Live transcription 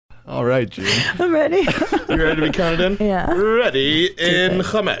All right, June. I'm ready. You ready to be counted in? Yeah. Ready in 5,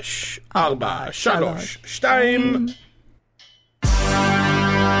 4, 3, 2.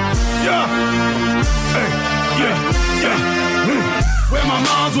 Yeah. Hey, yeah. Where my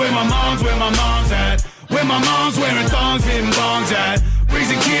mom's at. Where my mom's wearing thongs, hitting bongs at.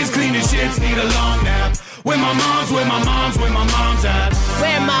 Raising kids, cleaning shits, need a long nap. Where my mom's at.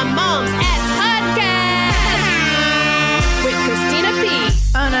 Where my mom's at podcast with Christina P.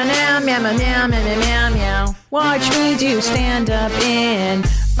 Oh, no, meow, meow, meow, meow, meow, meow. Watch me do stand-up in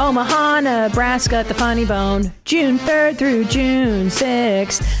Omaha, Nebraska at the Funny Bone, June 3rd through June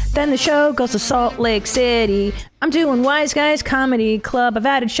 6th. Then the show goes to Salt Lake City. I'm doing Wise Guys Comedy Club. I've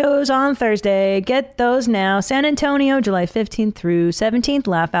added shows on Thursday. Get those now. San Antonio, July 15th through 17th.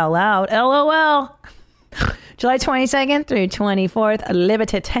 Laugh out loud. LOL. July 22nd through 24th.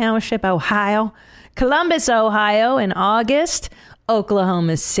 Liberty Township, Ohio. Columbus, Ohio in August.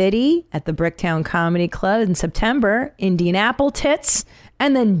 Oklahoma City at the Bricktown Comedy Club in September. Indianapolis Tits.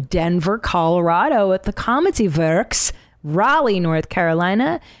 And then Denver, Colorado at the Comedy Works. Raleigh, North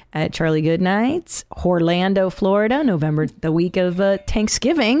Carolina at Charlie Goodnight's. Orlando, Florida, November, the week of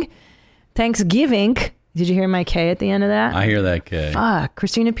Thanksgiving. Did you hear my K at the end of that? I hear that K.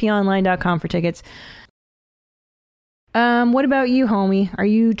 ChristinaPOnline.com for tickets. What about you, homie? Are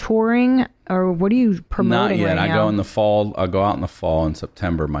you touring or what are you promoting? Not yet. Right now? I go in the fall. I'll go out in the fall. In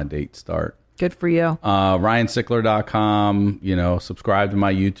September, my dates start. Good for you. RyanSickler.com. Subscribe to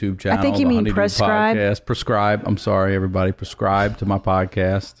my YouTube channel. I think you mean Honeydew prescribe. Podcast. Prescribe. I'm sorry, everybody. Prescribe to my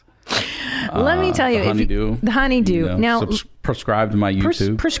podcast. Let me tell you, the Honeydew. Now, prescribe to my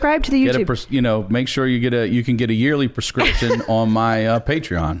YouTube. Prescribe to the YouTube. Make sure you can get a yearly prescription on my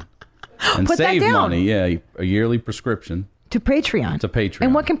Patreon and Put save that down. money. Yeah, a yearly prescription to Patreon.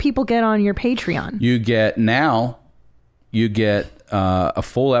 And what can people get on your Patreon? You get a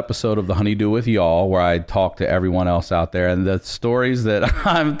full episode of The Honeydew with Y'all, where I talk to everyone else out there, and the stories that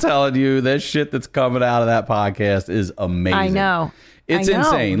I'm telling you, that shit that's coming out of that podcast is amazing. I know. It's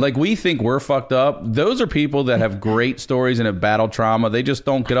insane. Like, we think we're fucked up. Those are people that have great stories and have battled trauma. They just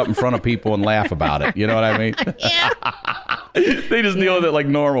don't get up in front of people and laugh about it. You know what I mean? Yeah. They just deal with it like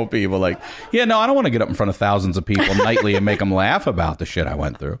normal people. Like, I don't want to get up in front of thousands of people nightly and make them laugh about the shit I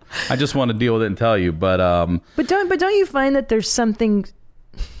went through. I just want to deal with it and tell you. But don't you find that there's something?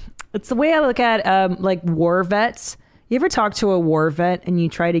 It's the way I look at like war vets. You ever talk to a war vet and you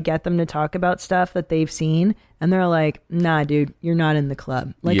try to get them to talk about stuff that they've seen, and they're like, "Nah, dude, you're not in the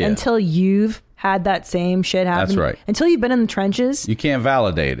club." Like, until you've had that same shit happen. That's right. Until you've been in the trenches, you can't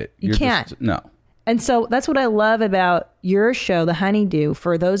validate it. You can't. No. And so that's what I love about your show, The Honeydew.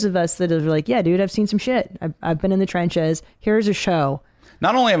 For those of us that are like, yeah, dude, I've seen some shit. I've been in the trenches. Here's a show.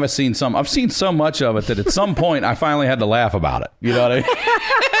 Not only have I seen some, I've seen so much of it that at some point I finally had to laugh about it. You know what I mean?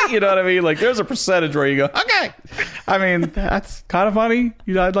 You know what I mean? Like, there's a percentage where you go, okay. I mean, that's kind of funny.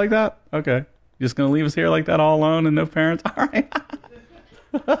 You died like that? Okay. You're just going to leave us here like that all alone and no parents? All right.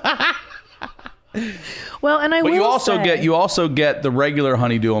 Well, and you also get the regular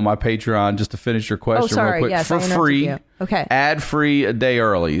Honeydew on my Patreon, just to finish your question real quick, yes, for free. Okay. Ad free a day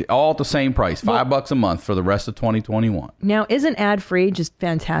early, all at the same price, $5 a month for the rest of 2021. Now, isn't ad free just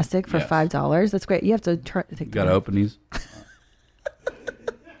fantastic for $5? That's great. You have to got to open these.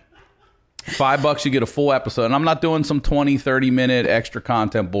 $5, you get a full episode, and I'm not doing some 20-30 minute extra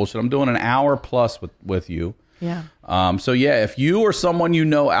content bullshit. I'm doing an hour plus with you. Yeah. So if you or someone you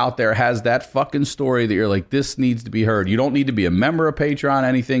know out there has that fucking story that you're like, this needs to be heard, you don't need to be a member of Patreon,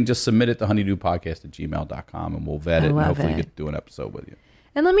 anything, just submit it to honeydewpodcast@gmail.com and we'll vet it and hopefully get to do an episode with you.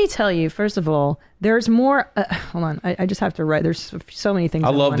 And let me tell you, first of all, there's more. Hold on, I just have to write. There's so many things I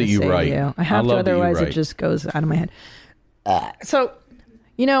love that you write. I have to, otherwise it just goes out of my head. So,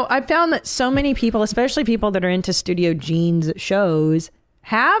 I found that so many people, especially people that are into Studio Gene's shows,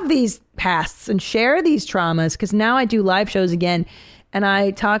 have these pasts and share these traumas, because now I do live shows again and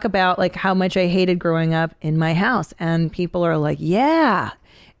I talk about like how much I hated growing up in my house, and people are like, yeah.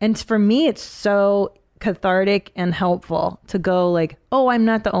 And for me, it's so cathartic and helpful to go like, oh, I'm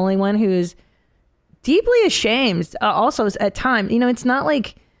not the only one who's deeply ashamed. Also at times, it's not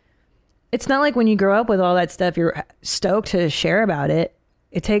like when you grow up with all that stuff, you're stoked to share about it.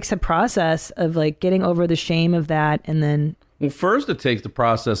 It takes a process of like getting over the shame of that, and then well, first it takes the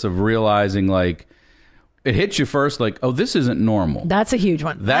process of realizing, like, it hits you first, like, oh, this isn't normal. That's a huge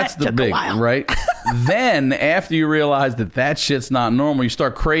one. That's the big, right? Then after you realize that shit's not normal, you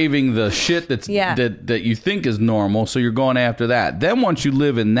start craving the shit that you think is normal. So you're going after that. Then once you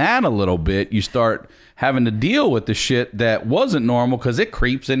live in that a little bit, you start having to deal with the shit that wasn't normal, because it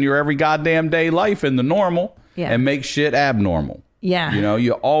creeps in your every goddamn day life in the normal and makes shit abnormal. Yeah. You know,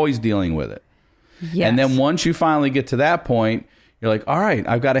 you're always dealing with it. Yes. And then once you finally get to that point, you're like, all right,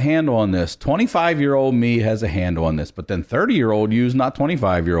 I've got a handle on this. 25-year-old me has a handle on this. But then 30-year-old you's not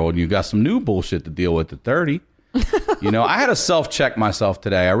 25-year-old. You got some new bullshit to deal with at 30. You know, I had to self-check myself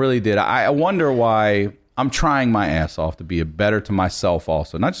today. I really did. I wonder why I'm trying my ass off to be a better to myself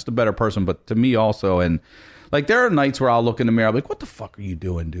also. Not just a better person, but to me also. And like, there are nights where I'll look in the mirror, I'll be like, what the fuck are you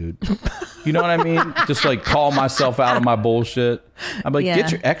doing, dude? You know what I mean? Just like call myself out of my bullshit. I'm like,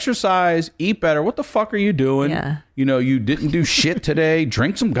 get your exercise, eat better. What the fuck are you doing? Yeah. You know, you didn't do shit today.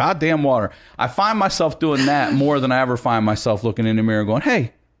 Drink some goddamn water. I find myself doing that more than I ever find myself looking in the mirror going,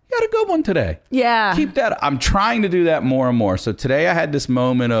 hey, you had a good one today. Yeah. Keep that. I'm trying to do that more and more. So today I had this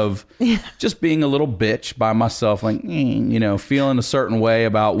moment of just being a little bitch by myself, like, you know, feeling a certain way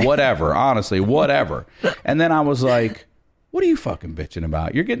about whatever, honestly, whatever. And then I was like, what are you fucking bitching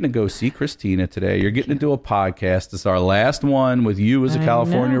about? You're getting to go see Christina today. You're getting to do a podcast. It's our last one with you as a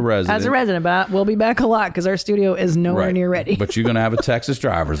California resident. As a resident, but we'll be back a lot because our studio is nowhere near ready. But you're going to have a Texas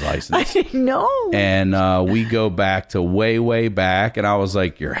driver's license. I know. And we go back to way, way back. And I was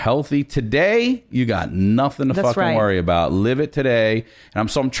like, you're healthy today. You got nothing to fucking worry about. Live it today.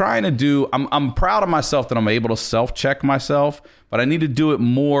 And I'm trying to do, I'm proud of myself that I'm able to self-check myself. But I need to do it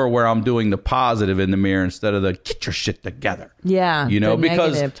more where I'm doing the positive in the mirror instead of the get your shit together. Yeah. You know, the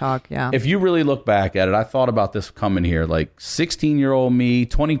because negative talk, if you really look back at it, I thought about this coming here. Like 16-year-old me,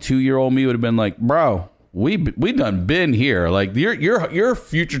 22-year-old me would have been like, bro, we done been here. Like you're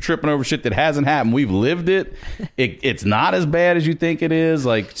future tripping over shit that hasn't happened. We've lived it. It's not as bad as you think it is.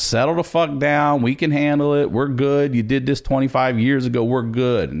 Like, settle the fuck down. We can handle it. We're good. You did this 25 years ago. We're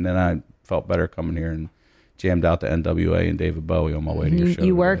good. And then I felt better coming here and jammed out the NWA and David Bowie on my way to your show.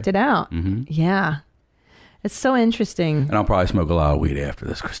 You worked it out. Mm-hmm. Yeah. It's so interesting. And I'll probably smoke a lot of weed after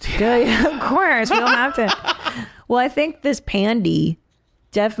this, Christina. Good. Of course. We don't have to. Well, I think this pandy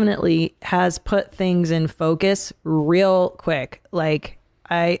definitely has put things in focus real quick. Like,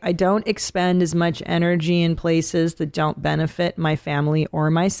 I don't expend as much energy in places that don't benefit my family or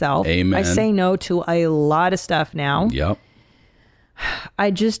myself. Amen. I say no to a lot of stuff now. Yep. I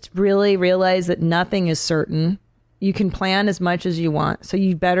just really realize that nothing is certain. You can plan as much as you want. So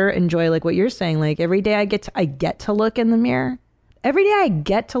you better enjoy, like what you're saying. Like, every day I get to look in the mirror. Every day I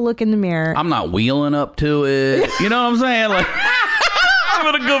get to look in the mirror. I'm not wheeling up to it. You know what I'm saying? Like,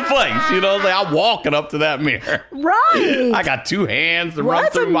 I'm in a good place. You know, like, I'm walking up to that mirror. Right. I got two hands to run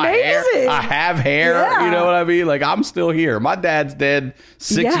through my hair. amazing. I have hair. Yeah. You know what I mean? Like, I'm still here. My dad's dead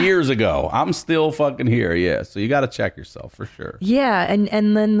 6 years ago. I'm still fucking here. Yeah. So you got to check yourself for sure. Yeah.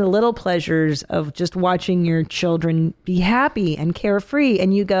 And then the little pleasures of just watching your children be happy and carefree.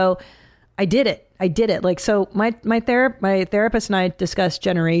 And you go, I did it. I did it. Like, so my therapist and I discussed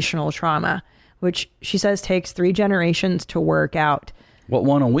generational trauma, which she says takes 3 generations to work out. What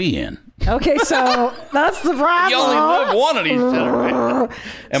one are we in? Okay, so that's the problem. You only live one of these generations.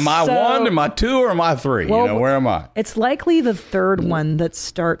 Am I one? Am I 2? Or am I 3? Well, you know, where am I? It's likely the third one that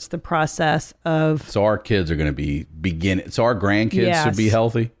starts the process of... So our kids are going to be beginning. So our grandkids should be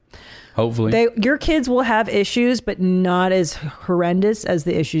healthy. Hopefully. Your kids will have issues, but not as horrendous as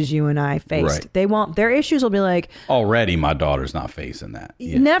the issues you and I faced. Right. They won't. Their issues will be like... Already my daughter's not facing that.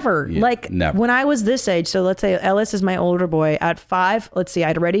 Yeah. Never. Yeah. Like, never. When I was this age, so let's say Ellis is my older boy. At 5, let's see,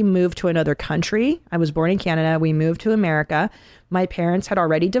 I'd already moved to another country. I was born in Canada. We moved to America. My parents had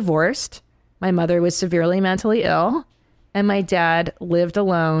already divorced. My mother was severely mentally ill. And my dad lived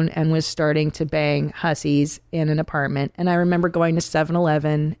alone and was starting to bang hussies in an apartment. And I remember going to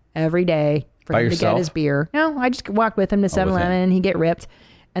 7-Eleven every day for him to get his beer. No, I just walked with him to 7-Eleven and he'd get ripped.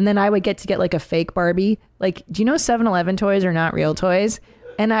 And then I would get to get like a fake Barbie. Like, do you know 7-Eleven toys are not real toys?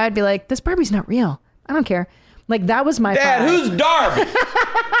 And I'd be like, this Barbie's not real. I don't care. Like, that was my Dad, who's Darby?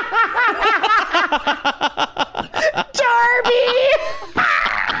 Darby!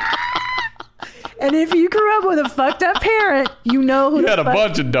 And if you grew up with a fucked up parent, you know who you had a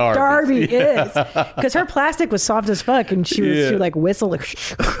bunch of Darbies. Darby is. Because her plastic was soft as fuck and she would like whistle like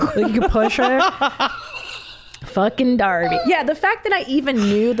you could push her. Fucking Darby. Yeah, the fact that I even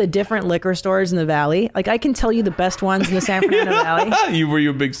knew the different liquor stores in the valley, like I can tell you the best ones in the San Fernando Valley. Were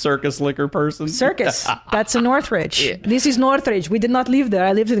you a big Circus liquor person? Circus. That's in Northridge. Yeah. This is Northridge. We did not live there.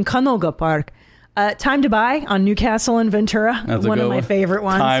 I lived in Canoga Park. Time to Buy on Newcastle and Ventura. That's one of my favorite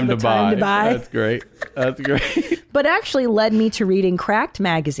ones. Time to Buy. That's great. That's great. But actually led me to reading Cracked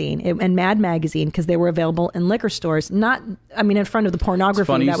magazine and Mad magazine because they were available in liquor stores. Not, I mean, in front of the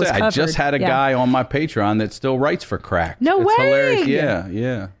pornography that was covered. I just had a guy on my Patreon that still writes for Cracked. No way. Hilarious.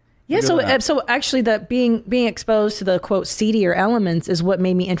 Yeah. Yeah, so actually, that being exposed to the quote seedier elements is what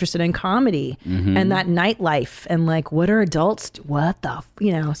made me interested in comedy and that nightlife and like what are adults? What the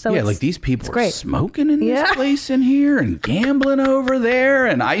So yeah, like these people are great. smoking in this place in here and gambling over there.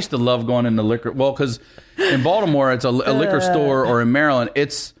 And I used to love going into liquor. Well, because in Baltimore it's a liquor store, or in Maryland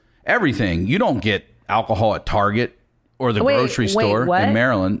it's everything. You don't get alcohol at Target or the grocery store in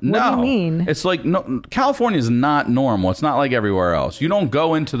Maryland. What do you mean? It's like California is not normal. It's not like everywhere else. You don't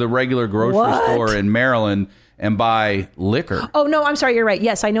go into the regular grocery store in Maryland and buy liquor. Oh no, I'm sorry. You're right.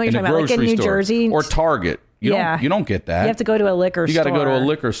 Yes, I know what you're talking about. Like in New Jersey or Target. You don't get that. You have to go to a liquor store. You got to go to a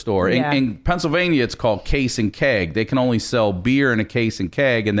liquor store. Yeah. In Pennsylvania, it's called case and keg. They can only sell beer in a case and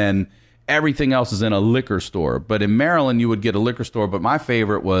keg, and then everything else is in a liquor store. But in Maryland, you would get a liquor store. But my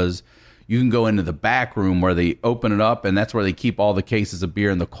favorite was you can go into the back room where they open it up, and that's where they keep all the cases of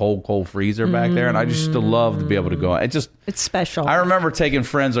beer in the cold freezer back there. And I just still love to be able to go. It's special. I remember taking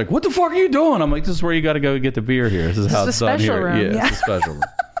friends like, "What the fuck are you doing?" I'm like, "This is where you got to go get the beer here. This is how it's done here." Room. Yeah, it's a special room.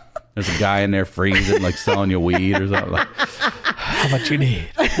 There's a guy in there freezing, like selling you weed or something. Like, how much you need?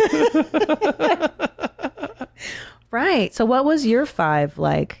 Right. So, what was your 5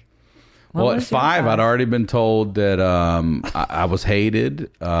 like? Well, at 5, I'd already been told that I was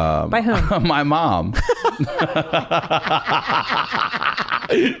hated. By whom? My mom.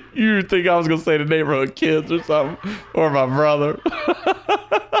 You think I was going to say the neighborhood kids or something? Or my brother?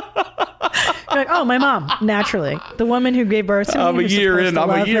 You're like, oh, my mom. Naturally. The woman who gave birth to me. I'm a year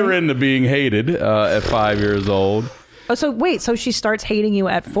into being hated at 5 years old. Oh, so wait. So she starts hating you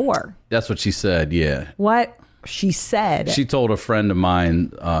at 4. That's what she said, yeah. What? She said she told a friend of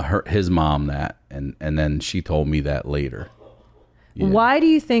mine, his mom, that, and then she told me that later. Yeah. Why do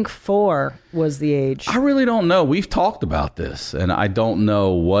you think 4 was the age? I really don't know. We've talked about this, and I don't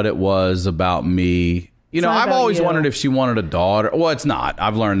know what it was about me. I've always wondered if she wanted a daughter. Well, it's not.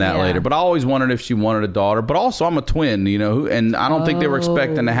 I've learned that later. But I always wondered if she wanted a daughter. But also, I'm a twin, and I don't think they were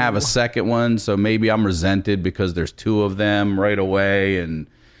expecting to have a second one. So maybe I'm resented because there's 2 of them right away, and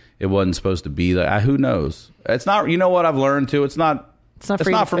it wasn't supposed to be that. Who knows? It's not. You know what I've learned too? It's not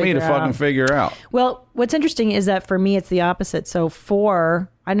for me to fucking figure out. Well, what's interesting is that for me, it's the opposite. So 4,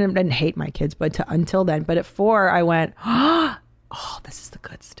 I didn't hate my kids, but until then. But at 4, I went, oh, this is the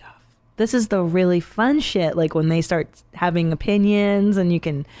good stuff. This is the really fun shit. Like when they start having opinions, and you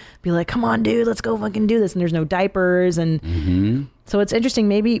can be like, "Come on, dude, let's go fucking do this." And there's no diapers, and so it's interesting.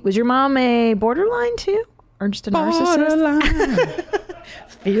 Maybe was your mom a borderline too, or just a narcissist?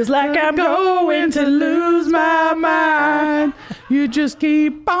 Feels like I'm going to lose my mind. You just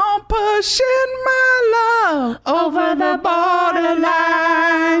keep on pushing my love over the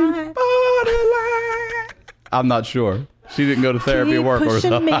borderline. I'm not sure. She didn't go to therapy or work or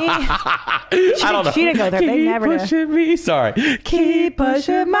something. I don't know. She didn't go there. They never did. Keep pushing me. Sorry. Keep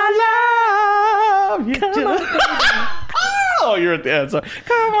pushing my love. Come on. Oh, you're at the end. Sorry.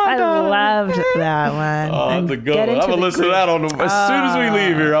 Come on, I loved that one. Oh, that's a good one. I'm going to listen to that as soon as we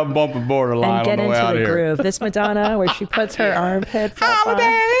leave here. I'm bumping borderline on the way out here. And get into the groove. This Madonna where she puts her armpit.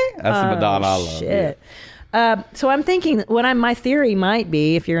 Holiday. That's the Madonna I love. Shit. So I'm thinking my theory might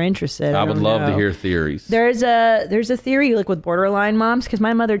be, if you're interested. I would love to hear theories. There's a theory like with borderline moms, because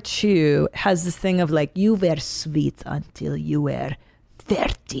my mother too has this thing of like, you were sweet until you were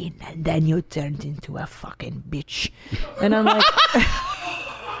 13 and then you turned into a fucking bitch. And I'm like,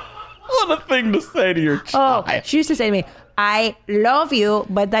 what a thing to say to your child. Oh, she used to say to me, I love you,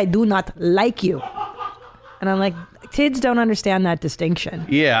 but I do not like you. And I'm like, kids don't understand that distinction.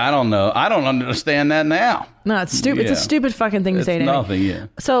 Yeah, I don't know. I don't understand that now. No, it's stupid. Yeah. It's a stupid fucking thing to say to me. It's nothing, yeah.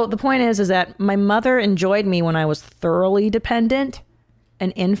 So the point is that my mother enjoyed me when I was thoroughly dependent.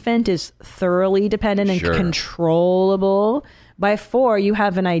 An infant is thoroughly dependent and controllable. By 4, you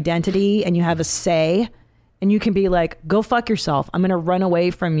have an identity and you have a say. And you can be like, go fuck yourself. I'm going to run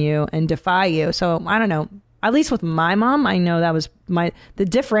away from you and defy you. So I don't know. At least with my mom, I know that was the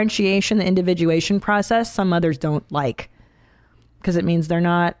differentiation, the individuation process. Some mothers don't like, because it means they're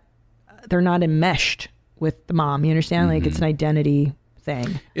not enmeshed with the mom. You understand? Like it's an identity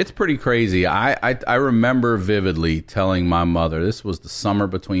thing. It's pretty crazy. I remember vividly telling my mother, this was the summer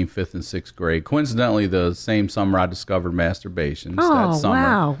between 5th and 6th grade. Coincidentally, the same summer I discovered masturbation. Oh, that summer.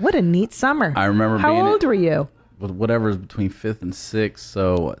 Wow. What a neat summer. I remember How old were you? Whatever's between 5th and 6th.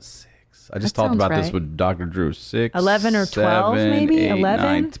 So what, 6? I just talked about this with Dr. Drew. 6, 11 or 12, 7, maybe? 8, 11?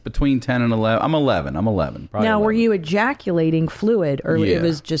 9, between 10 and 11. I'm 11. Probably now, 11. were you ejaculating fluid, or Yeah. it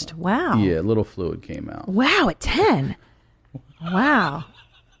was just, wow. Yeah, a little fluid came out. Wow, at 10. Wow.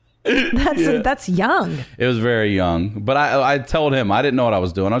 That's young. It was very young. But I told him I didn't know what I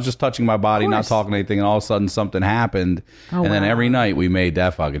was doing. I was just touching my body, not talking anything, and all of a sudden something happened. Then every night we made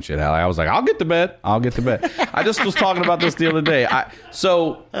that fucking shit out. I was like, I'll get to bed. I just was talking about this the other day.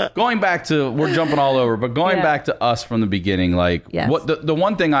 So going back to, we're jumping all over, but going back to us from the beginning, like what the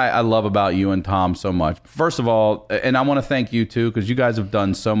one thing I love about you and Tom so much, first of all, and I want to thank you too, because you guys have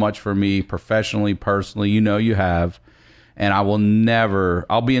done so much for me professionally, personally. You know you have. And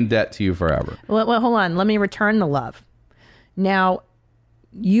I'll be in debt to you forever. Well, hold on. Let me return the love. Now,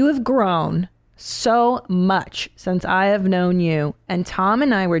 you have grown so much since I have known you. And Tom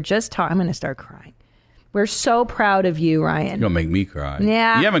and I were just talking. I'm going to start crying. We're so proud of you, Ryan. You're going to make me cry.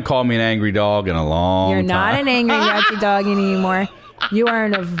 Yeah. You haven't called me an angry dog in a long time. You're not an angry yucky dog anymore. You are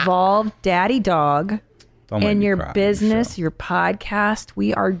an evolved daddy dog. In your business, your podcast.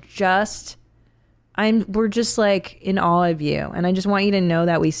 We are just... we're just like in awe of you, and I just want you to know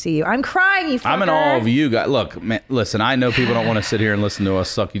that we see you. I'm crying, you fucker. I'm in awe of you guys. Look, man, listen, I know people don't want to sit here and listen to us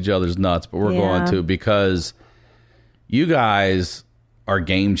suck each other's nuts, but we're going to, because you guys are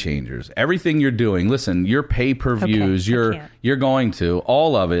game changers. Everything you're doing, listen, your pay-per-views, you're going to,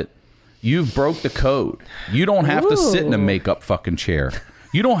 all of it, you've broke the code. You don't have to sit in a makeup fucking chair.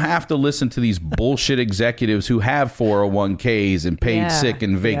 You don't have to listen to these bullshit executives who have 401ks and paid sick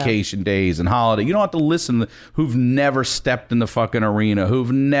and vacation days and holiday. You don't have to listen to who've never stepped in the fucking arena,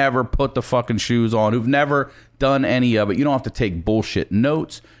 who've never put the fucking shoes on, who've never done any of it. You don't have to take bullshit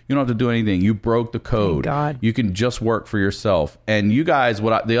notes. You don't have to do anything. You broke the code. Thank God. You can just work for yourself. And you guys,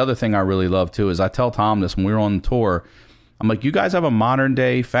 the other thing I really love too is I tell Tom this when we were on the tour. I'm like, you guys have a modern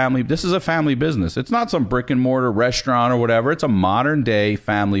day family. This is a family business. It's not some brick and mortar restaurant or whatever. It's a modern day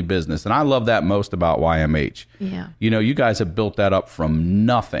family business. And I love that most about YMH. Yeah. You know, you guys have built that up from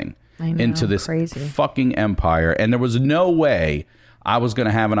nothing into this fucking empire. And there was no way I was going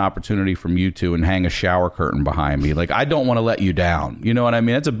to have an opportunity from you two and hang a shower curtain behind me. Like, I don't want to let you down. You know what I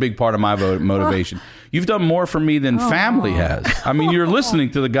mean? That's a big part of my motivation. You've done more for me than family has. I mean, you're listening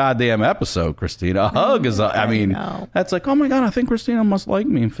to the goddamn episode, Christina. A hug is, that's like, oh my God, I think Christina must like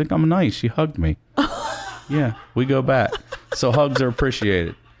me and think I'm nice. She hugged me. Yeah, we go back. So hugs are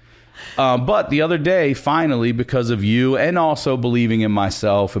appreciated. But the other day, finally, because of you and also believing in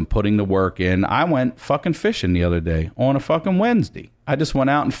myself and putting the work in, I went fucking fishing the other day on a fucking Wednesday. I just went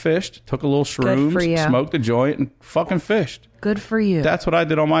out and fished, took a little shrooms, smoked a joint, and fucking fished. Good for you. That's what I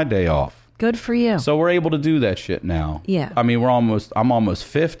did on my day off. Good for you. So we're able to do that shit now. Yeah. I mean, I'm almost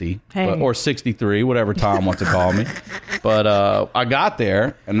 50 or 63, whatever Tom wants to call me. But I got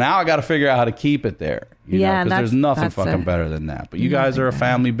there, and now I got to figure out how to keep it there. Because there's nothing fucking better than that. But you guys are a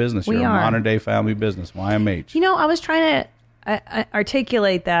family business. You're a modern day family business. YMH. You know, I was trying to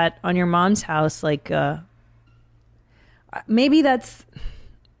articulate that on your mom's house. Like, maybe that's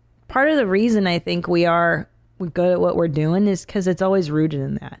part of the reason I think we're good at what we're doing is because it's always rooted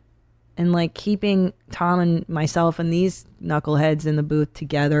in that. And like keeping Tom and myself and these knuckleheads in the booth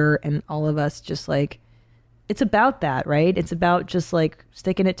together and all of us just like, it's about that, right? It's about just like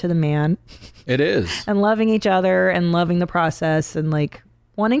sticking it to the man. It is. And loving each other and loving the process and like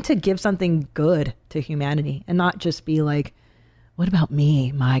wanting to give something good to humanity and not just be like, what about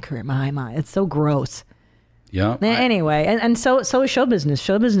me, my career, my. It's so gross. Yeah. Anyway, and so is show business.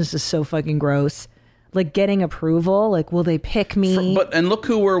 Show business is so fucking gross. Like getting approval, like will they pick me? And look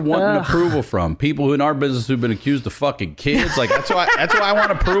who we're wanting approval from. People who in our business who've been accused of fucking kids. Like that's why I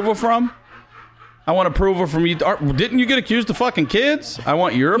want approval from. I want approval from you. Didn't you get accused of fucking kids? I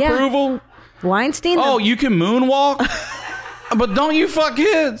want your approval. Weinstein. Oh, you can moonwalk. But don't you fuck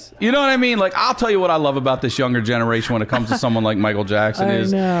kids? You know what I mean? Like, I'll tell you what I love about this younger generation when it comes to someone like Michael Jackson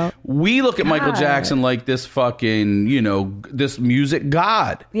is we look at Michael Jackson like this fucking, this music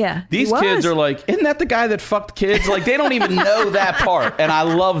god. Yeah. These kids are like, isn't that the guy that fucked kids? Like, they don't even know that part. And I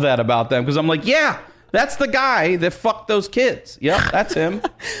love that about them because I'm like, yeah. That's the guy that fucked those kids. Yep, that's him.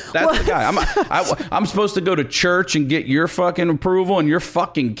 That's the guy. I'm supposed to go to church and get your fucking approval and your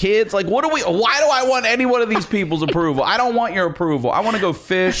fucking kids. Like, why do I want any one of these people's approval? I don't want your approval. I want to go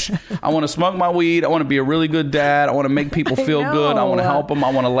fish. I want to smoke my weed. I want to be a really good dad. I want to make people feel good. I want to help them.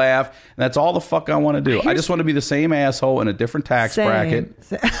 I want to laugh. And that's all the fuck I want to do. I just want to be the same asshole in a different tax bracket.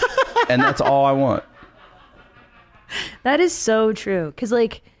 And that's all I want. That is so true. Because,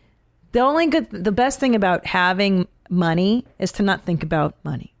 like, the best thing about having money is to not think about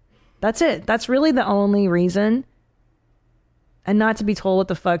money. That's it. That's really the only reason. And not to be told what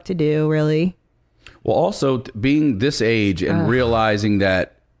the fuck to do, really. Well, also being this age and realizing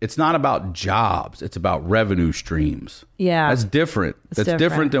that it's not about jobs. It's about revenue streams. Yeah. That's different. That's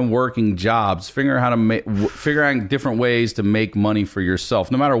different than working jobs. Figuring out different ways to make money for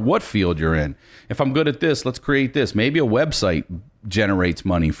yourself, no matter what field you're in. If I'm good at this, let's create this. Maybe a website generates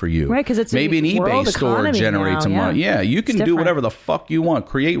money for you. Right, because it's maybe an eBay store generates some money. Yeah, you can do whatever the fuck you want.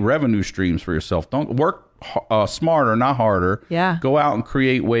 Create revenue streams for yourself. Don't work smarter, not harder. Yeah. Go out and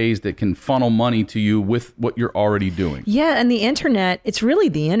create ways that can funnel money to you with what you're already doing. Yeah, and the internet, it's really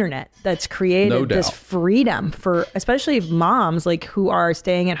the internet that's created this freedom for especially moms like who are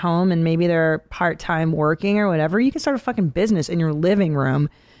staying at home and maybe they're part-time working or whatever. You can start a fucking business in your living room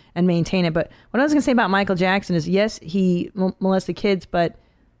and maintain it. But what I was going to say about Michael Jackson is, yes, he molested kids, but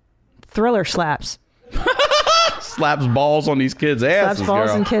Thriller slaps. Slaps balls on these kids' asses. Slaps balls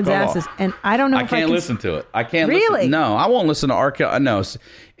on kids' asses. And I don't know if I can't listen to it. I can't really listen. No, I won't listen to R. Kelly. No,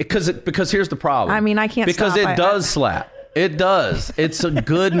 because here's the problem. I mean, I can't because stop. It does slap. It does. It's a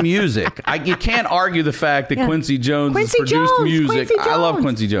good music. You can't argue the fact that Quincy Jones has produced music. I love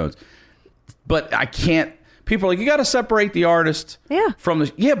Quincy Jones. But I can't. People are like, you got to separate the artist from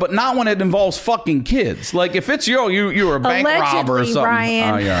the... Yeah, but not when it involves fucking kids. Like, if it's you were a bank robber or something.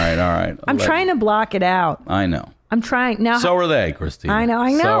 Ryan, all right. I'm trying to block it out. I know. I'm trying. Now, so are they, Christina. I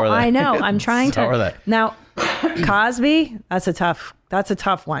know. So I know. I'm trying so to... are they. Now, Cosby, that's a tough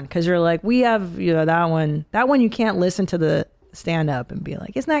one. Because you're like, we have, that one. That one you can't listen to the stand-up and be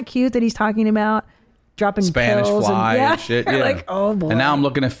like, isn't that cute that he's talking about dropping Spanish pills Fly and shit. Yeah. Like, oh boy. And now I'm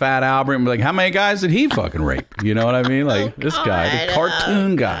looking at Fat Albert and be like, how many guys did he fucking rape? You know what I mean? Like this guy, the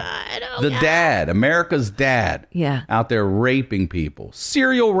cartoon guy, the dad, America's dad, out there raping people,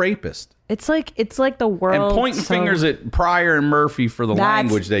 serial rapist. It's like the world and pointing fingers at Pryor and Murphy for the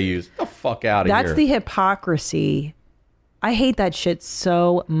language they use. Get the fuck out of here. That's the hypocrisy. I hate that shit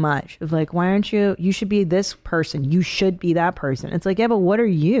so much. It's like, why aren't you? You should be this person. You should be that person. It's like, yeah, but what are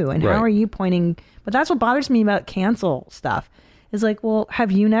you? And how are you pointing? But that's what bothers me about cancel stuff. Is like, well,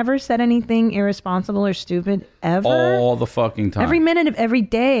 have you never said anything irresponsible or stupid ever? All the fucking time. Every minute of every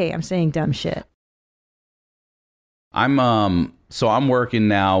day, I'm saying dumb shit. I'm working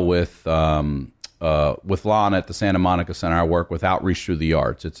now with Lana at the Santa Monica Center. I work with Outreach Through the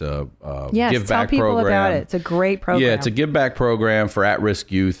Arts. It's a give back program. Tell people about it. It's a great program. Yeah, it's a give back program for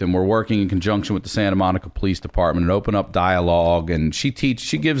at-risk youth, and we're working in conjunction with the Santa Monica Police Department and open up dialogue. And she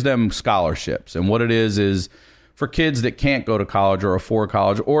gives them scholarships, and what it is for kids that can't go to college or afford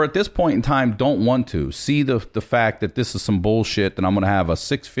college, or at this point in time don't want to see the fact that this is some bullshit. That I'm going to have a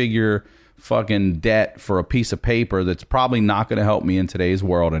 6-figure fucking debt for a piece of paper that's probably not going to help me in today's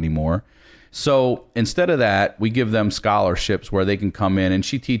world anymore. So instead of that, we give them scholarships where they can come in, and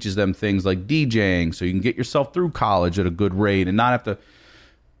she teaches them things like DJing so you can get yourself through college at a good rate and not have to.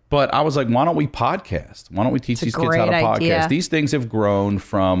 But I was like, why don't we podcast? Why don't we teach these kids how to podcast? These things have grown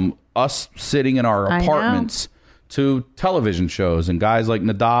from us sitting in our apartments to television shows, and guys like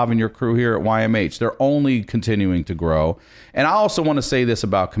Nadav and your crew here at YMH. They're only continuing to grow. And I also want to say this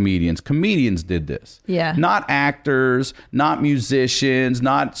about comedians. Comedians did this. Yeah. Not actors, not musicians,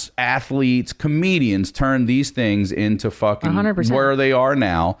 not athletes. Comedians turned these things into fucking 100%. Where they are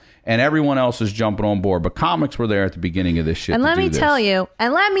now, and everyone else is jumping on board. But comics were there at the beginning of this shit. And let me tell you,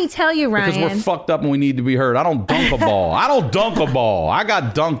 Ryan. Because we're fucked up and we need to be heard. I don't dunk a ball. I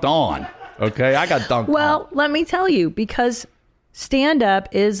got dunked on. Okay, I got dunked on. Well, let me tell you, because stand-up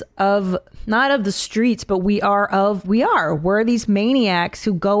is not of the streets, but we're these maniacs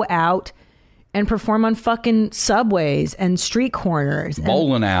who go out and perform on fucking subways and street corners.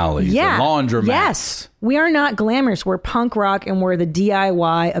 Bowling alleys, and laundromats. Yes, we are not glamorous. We're punk rock, and we're the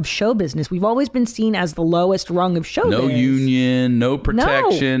DIY of show business. We've always been seen as the lowest rung of show business. No union, no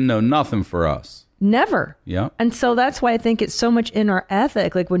protection, no nothing for us. Never. Yeah. And so that's why I think it's so much in our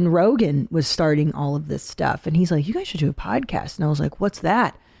ethic. Like when Rogan was starting all of this stuff, and he's like, you guys should do a podcast. And I was like, what's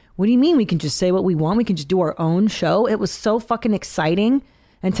that? What do you mean we can just say what we want? We can just do our own show? It was so fucking exciting.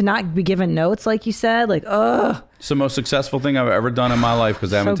 And to not be given notes, like you said, like, ugh. It's the most successful thing I've ever done in my life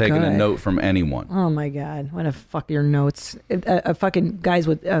because I haven't taken a note from anyone. Oh my God. What a fuck your notes. Fucking guys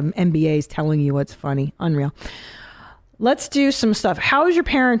with MBAs telling you what's funny. Unreal. Let's do some stuff. How is your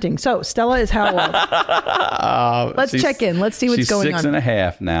parenting? So Stella is how old? Let's check in. Let's see what's going on. She's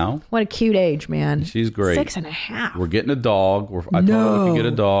 6.5 now. What a cute age, man. She's great. 6.5. We're getting a dog. I told her we could get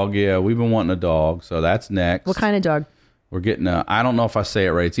a dog. Yeah, we've been wanting a dog, so that's next. What kind of dog? We're getting I don't know if I say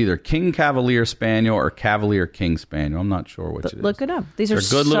it right. It's either King Cavalier Spaniel or Cavalier King Spaniel. I'm not sure which it is. Look it up. They're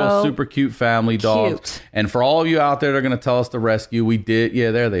good little super cute family dogs. And for all of you out there that are going to tell us to rescue, we did.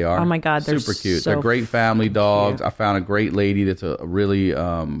 Yeah, there they are. Oh my God, they're super cute. So they're great family dogs. cute. I found a great lady that's a really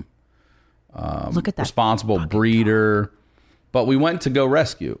Look at that responsible breeder. But we went to go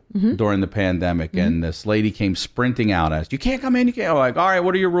rescue during the pandemic, and this lady came sprinting out as, you can't come in, you can't. I'm like, all right,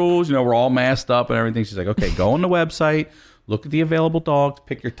 what are your rules? You know, we're all masked up and everything. She's like, okay, go on the website, look at the available dogs,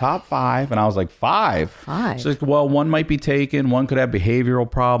 pick your top 5. And I was like, 5? 5? She's like, well, one might be taken, one could have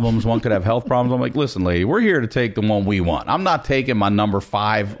behavioral problems, one could have health problems. I'm like, listen, lady, we're here to take the one we want. I'm not taking my number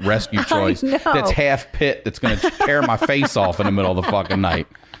 5 rescue choice that's half pit that's going to tear my face off in the middle of the fucking night.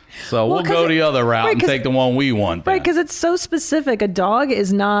 So we'll go the other route and take the one we want. Right, because it's so specific. A dog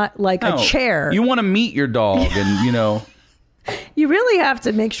is not like a chair. You want to meet your dog and, you know. You really have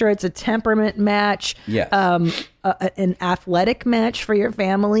to make sure it's a temperament match. Yes. An athletic match for your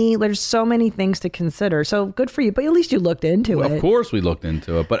family. There's so many things to consider. So good for you. But at least you looked into it. Of course we looked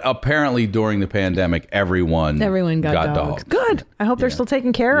into it. But apparently during the pandemic, everyone got dogs. Good. I hope they're still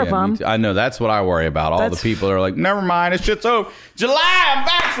taking care of them. I know. That's what I worry about. All the people that are like, never mind. It's shit's over. July, I'm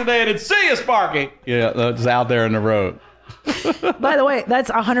vaccinated. See you, Sparky. Yeah, just out there in the road. By the way, that's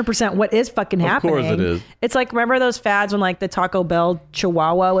 100% what is fucking happening. Of course it is. It's like, remember those fads when like the Taco Bell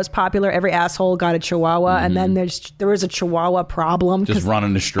Chihuahua was popular? Every asshole got a Chihuahua, and then there was a Chihuahua problem. Just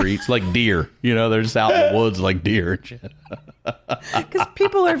running the streets like deer. You know, they're just out in the woods like deer. Because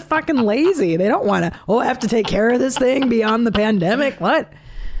people are fucking lazy. They don't want to, I have to take care of this thing beyond the pandemic. What?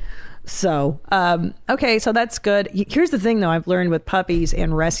 So, okay, so that's good. Here's the thing, though. I've learned with puppies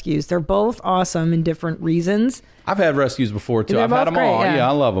and rescues, they're both awesome in different reasons. I've had rescues before, too. They're I've had them great, all. yeah.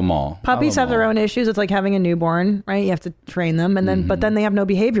 I love them all. Puppies have their own issues. It's like having a newborn, right? You have to train them, and then but then they have no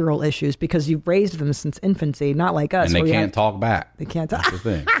behavioral issues because you've raised them since infancy, not like us. And they can't talk back. They can't talk. That's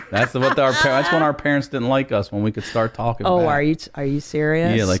the thing. That's when our parents didn't like us, when we could start talking back. Are you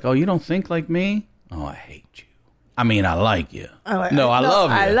serious? Yeah, like, you don't think like me? Oh, I hate you. I mean, I like you. I love you.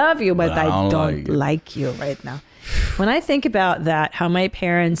 I love you, but I don't like you right now. When I think about that, how my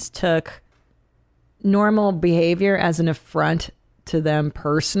parents took normal behavior as an affront to them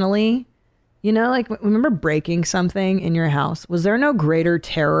personally, you know, like remember breaking something in your house? Was there no greater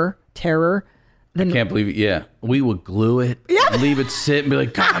terror than... I can't believe it. Yeah. We would glue it, leave it sit and be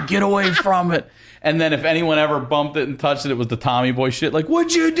like, God, get away from it. And then if anyone ever bumped it and touched it, it was the Tommy Boy shit. Like,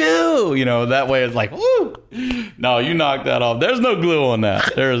 what'd you do? You know, that way it's like, woo. No, you knocked that off. There's no glue on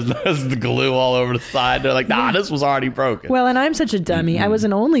that. There's the glue all over the side. They're like, nah, this was already broken. Well, and I'm such a dummy. I was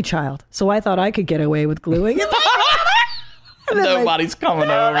an only child, so I thought I could get away with gluing it. Nobody's coming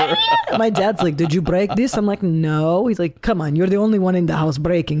over. My dad's like, did you break this? I'm like, no. He's like, come on, you're the only one in the house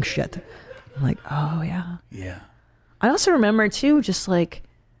breaking shit. I'm like, oh, yeah. Yeah. I also remember, too, just like,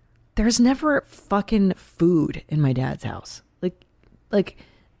 there's never fucking food in my dad's house. Like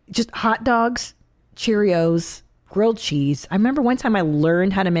just hot dogs, Cheerios, grilled cheese. I remember one time I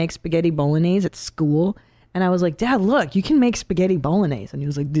learned how to make spaghetti bolognese at school. And I was like, Dad, look, you can make spaghetti bolognese. And he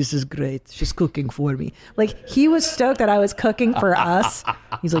was like, this is great. She's cooking for me. Like, he was stoked that I was cooking for us.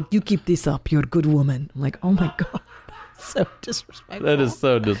 He's like, you keep this up. You're a good woman. I'm like, oh my God. So disrespectful. That is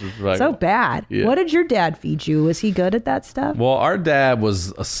so disrespectful. So bad. Yeah. What did your dad feed you? Was he good at that stuff? Well, our dad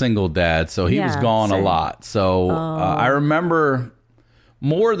was a single dad, so he was gone a lot. So I remember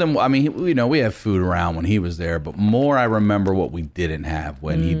more than, I mean, you know, we had food around when he was there, but more I remember what we didn't have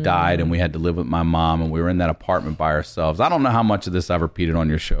when he died and we had to live with my mom and we were in that apartment by ourselves. I don't know how much of this I've repeated on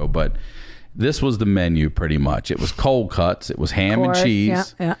your show, but this was the menu pretty much. It was cold cuts. It was ham and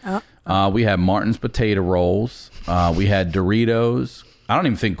cheese. We had Martin's potato rolls. We had Doritos. I don't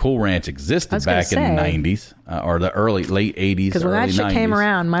even think Cool Ranch existed back in the 90s or the late 80s. Because when that shit 90s. Came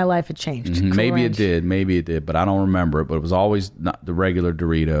around, my life had changed. Mm-hmm. Maybe it did, but I don't remember it. But it was always not the regular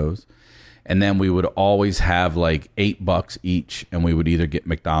Doritos. And then we would always have like $8 each, and we would either get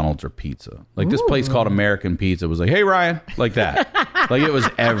McDonald's or pizza. Like this place called American Pizza was like, hey, Ryan, like that. Like it was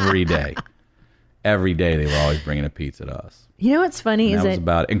every day. Every day they were always bringing a pizza to us. You know what's funny is that was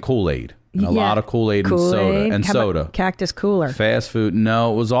about it. And Kool-Aid. And a lot of Kool-Aid and soda. Cactus Cooler. Fast food.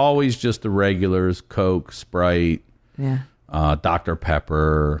 No, it was always just the regulars. Coke, Sprite, Dr.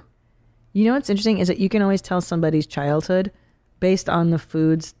 Pepper. You know what's interesting is that you can always tell somebody's childhood based on the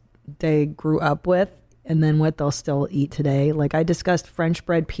foods they grew up with and then what they'll still eat today. Like I discussed French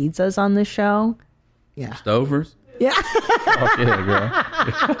bread pizzas on this show. Yeah. Stovers? Yeah. Fuck yeah, girl.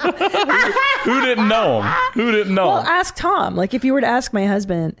 Who didn't know him? Who didn't know him? Well, ask Tom. Like, if you were to ask my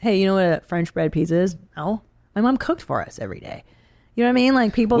husband, hey, you know what a French bread pizza is? No. My mom cooked for us every day. You know what I mean?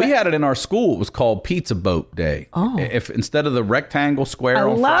 Like people. We had it in our school. It was called Pizza Boat Day. Oh. If instead of the rectangle square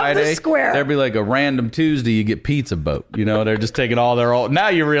on Friday, the square. There'd be like a random Tuesday. You get Pizza Boat. You know, they're just taking all their old. Now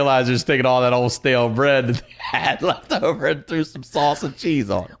you realize they're just taking all that old stale bread that they had left over and threw some sauce and cheese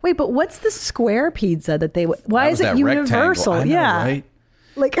on it. Wait, but what's the square pizza that they? Why is it universal? I know, yeah, right?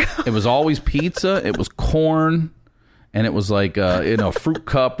 Like it was always pizza. It was corn. And it was like, a fruit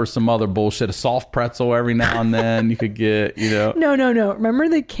cup or some other bullshit, a soft pretzel every now and then you could get, No. Remember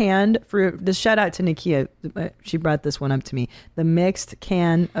the canned fruit? The shout out to Nakia. She brought this one up to me. The mixed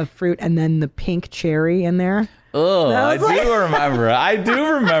can of fruit and then the pink cherry in there. Oh, I do remember. I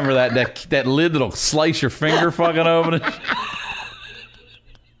do remember that lid that'll slice your finger fucking open.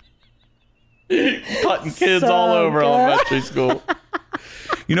 Cutting kids all over elementary school.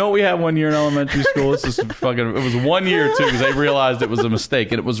 You know what we had one year in elementary school? This is fucking. It was 1 year too because they realized it was a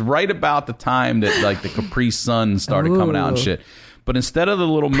mistake, and it was right about the time that like the Capri Sun started coming out and shit. But instead of the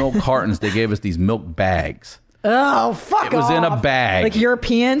little milk cartons, they gave us these milk bags. Oh, fuck It was in a bag. Like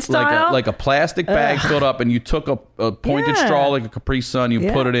European style? Like a plastic bag filled up, and you took a pointed straw like a Capri Sun,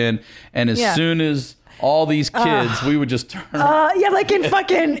 you put it in, and as soon as all these kids, we would just turn. Like in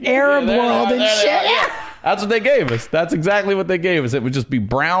fucking Arab world and shit. Yeah. That's what they gave us. That's exactly what they gave us. It would just be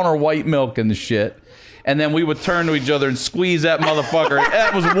brown or white milk in the shit. And then we would turn to each other and squeeze that motherfucker.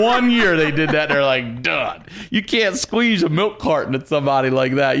 That was 1 year they did that. They're like, done. You can't squeeze a milk carton at somebody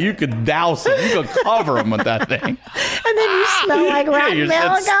like that. You could douse them. You could cover them with that thing. And then you smell like rotten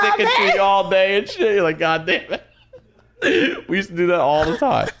milk sticking to you all day and shit. You're like, God damn it. We used to do that all the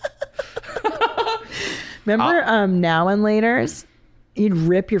time. Remember Now and Laters? You'd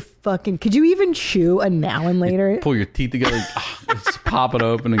rip your fucking... Could you even chew a Now and Later? Pull your teeth together, just pop it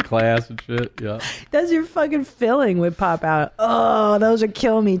open in class and shit. Yeah. That's your fucking filling would pop out. Oh, those would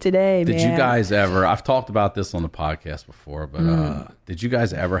kill me today, man. Did you guys ever... I've talked about this on the podcast before, but did you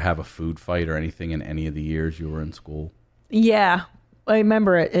guys ever have a food fight or anything in any of the years you were in school? Yeah. I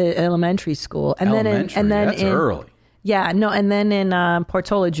remember at elementary school. And That's early. Yeah, no, and then in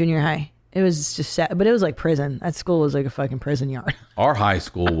Portola Junior High. It was just sad, but it was like prison. That school was like a fucking prison yard. Our high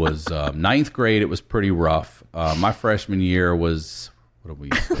school was ninth grade. It was pretty rough. My freshman year was,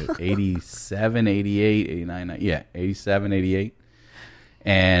 87, 88, 89, yeah, 87, 88.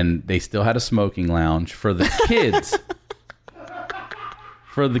 And they still had a smoking lounge for the kids.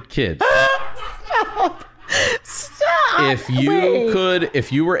 For the kids. Stop.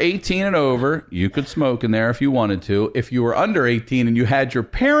 If you were 18 and over, you could smoke in there if you wanted to. If you were under 18 and you had your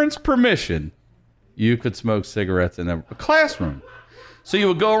parents' permission, you could smoke cigarettes in a classroom. So you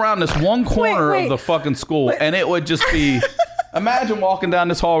would go around this one corner of the fucking school, and it would just be... Imagine walking down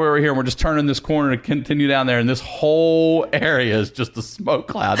this hallway over here, and we're just turning this corner to continue down there, and this whole area is just a smoke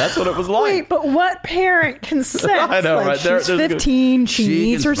cloud. That's what it was like. Wait, but what parent consents? I know, like, right? She's 15, she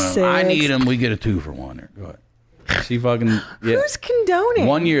needs her 6. I need them, we get a 2 for 1. Go ahead. She fucking... Yeah. Who's condoning?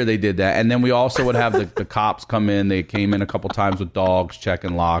 1 year they did that, and then we also would have the cops come in. They came in a couple times with dogs,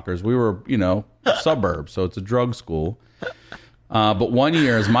 checking lockers. We were, suburbs, so it's a drug school. But 1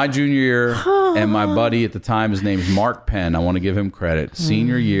 year is my junior year, and my buddy at the time, his name's Mark Penn. I want to give him credit.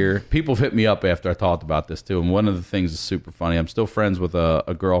 Senior year, people have hit me up after I talked about this too. And one of the things is super funny. I'm still friends with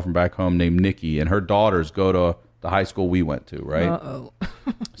a girl from back home named Nikki, and her daughters go to the high school we went to, right? Uh-oh.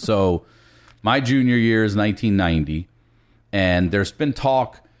 So my junior year is 1990, and there's been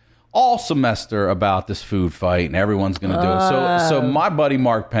talk all semester about this food fight, and everyone's going to do it. So my buddy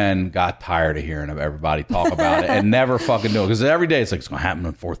Mark Penn got tired of hearing everybody talk about it and never fucking do it, because every day it's like, it's going to happen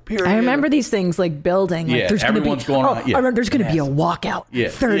in fourth period. I remember these things like building. Like, there's everyone's going on. I remember there's going to be a walkout.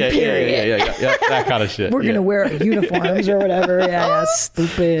 Third period. Yeah, that kind of shit. We're going to wear uniforms or whatever. Yeah,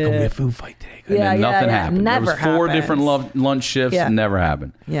 stupid. It's going to be a food fight today. And then nothing happened. Never there was 4 different lunch shifts and never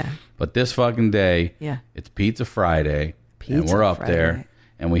happened. Yeah. But this fucking day, it's Pizza Friday, and we're up there.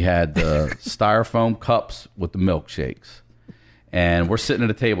 And we had the styrofoam cups with the milkshakes. And we're sitting at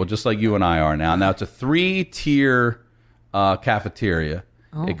a table just like you and I are now. Now, it's a 3-tier cafeteria.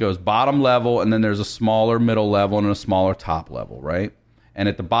 Oh. It goes bottom level, and then there's a smaller middle level and a smaller top level, right? And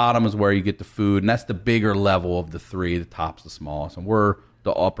at the bottom is where you get the food, and that's the bigger level of the 3. The top's the smallest. And we're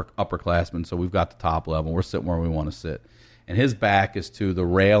the upperclassmen, so we've got the top level. We're sitting where we want to sit. And his back is to the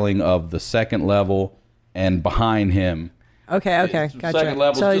railing of the second level, and behind him... Okay, gotcha. Second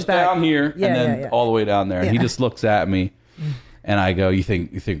level, so just down here, and then all the way down there. And he just looks at me, and I go, "You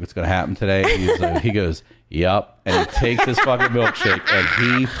think what's going to happen today?" He goes, "Yep." And he takes his fucking milkshake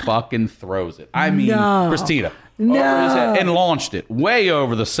and he fucking throws it. I mean, Christina, over his head, and launched it way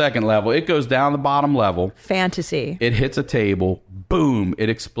over the second level. It goes down the bottom level. Fantasy. It hits a table. Boom! It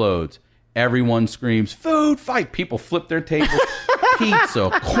explodes. Everyone screams, "Food fight!" People flip their tables. Pizza,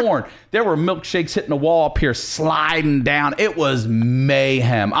 corn. There were milkshakes hitting the wall up here, sliding down. It was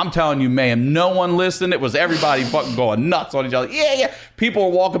mayhem. I'm telling you, mayhem. No one listened. It was everybody fucking going nuts on each other. Yeah. People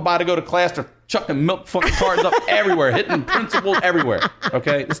were walking by to go to class. They're chucking milk fucking cartons up everywhere, hitting principals everywhere.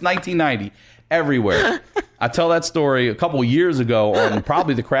 Okay, it's 1990, everywhere. I tell that story a couple years ago on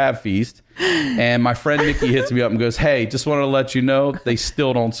probably the Crab Feast, and my friend Nikki hits me up and goes, "Hey, just wanted to let you know they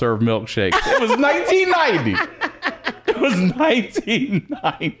still don't serve milkshakes." It was 1990. It was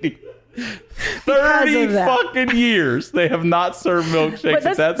 1990. 30 fucking years they have not served milkshakes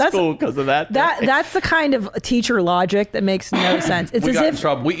at that school because of that. That's the kind of teacher logic that makes no sense. It's we as got if in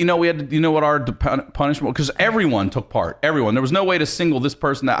trouble. We had to, what our punishment, because everyone took part. Everyone. There was no way to single this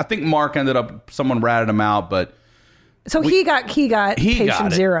person out. I think Mark ended up, someone ratted him out, but he got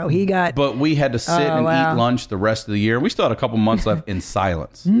patient zero. But we had to sit and eat lunch the rest of the year. We still had a couple months left in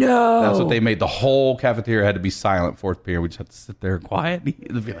silence. No, that's what they made. The whole cafeteria had to be silent fourth period. We just had to sit there quiet.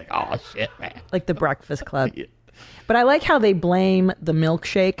 They'd be like, "Oh shit, man!" Like the Breakfast Club. Yeah. But I like how they blame the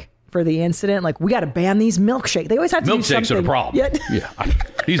milkshake for the incident. Like, we got to ban these milkshakes. They always have to do something. Milkshakes are the problem. Yeah.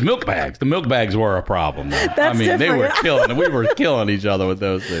 These milk bags. The milk bags were a problem. That's different. They were killing. We were killing each other with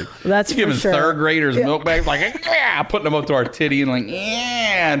those things. That's giving for sure. third graders milk bags, like, yeah, putting them up to our titty and like,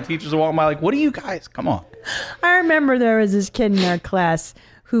 yeah. And teachers are walking by like, "What are you guys? Come on." I remember there was this kid in our class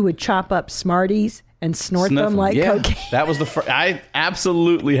who would chop up Smarties and snort them like cocaine. That was the first. I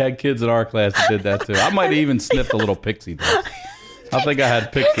absolutely had kids in our class that did that too. I might have even sniffed a little pixie dust. I think I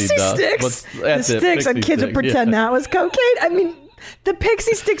had pixie dust. Sticks. The sticks, and kids would pretend that was cocaine. I mean, the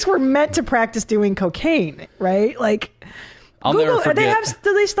pixie sticks were meant to practice doing cocaine, right? Like, I'll never forget.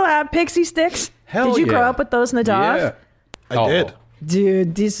 Do they still have pixie sticks? Hell Did you grow up with those in the Dove? Yeah, I did.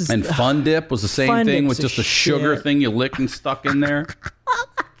 Dude, this is... And Fun Dip was the same thing with just a sugar thing you licked and stuck in there.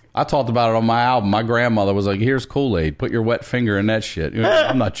 I talked about it on my album. My grandmother was like, "Here's Kool-Aid. Put your wet finger in that shit."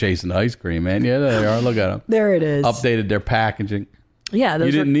 I'm not chasing ice cream, man. Yeah, there they are. Look at them. There it is. Updated their packaging. Yeah,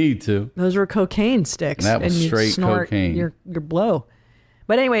 you didn't need to. Those were cocaine sticks. That was and straight cocaine. Your blow.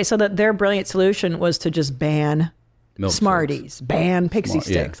 But anyway, so their brilliant solution was to just ban Smarties, ban pixie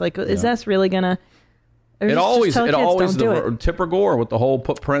sticks. Like, is that really gonna? It always Tipper Gore with the whole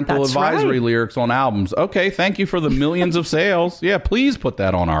put parental advisory lyrics on albums. Okay, thank you for the millions of sales. Yeah, please put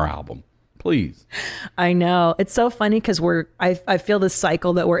that on our album. Please. I know. It's so funny because I feel the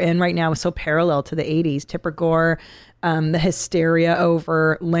cycle that we're in right now is so parallel to the 80s. Tipper Gore, the hysteria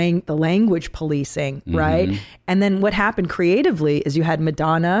over the language policing, right? And then what happened creatively is you had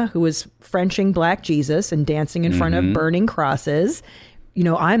Madonna, who was Frenching Black Jesus and dancing in front of burning crosses.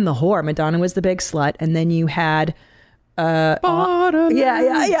 I'm the whore. Madonna was the big slut. And then you had... And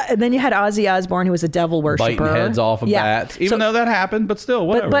then you had Ozzy Osbourne, who was a devil worshiper, biting heads off of bats. Even though that happened, but still,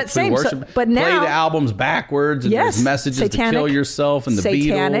 whatever. But now play the albums backwards, and there's messages satanic, to kill yourself, and the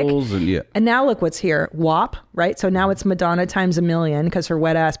satanic, Beatles, and now look what's here, WAP, right? So now it's Madonna times a million because her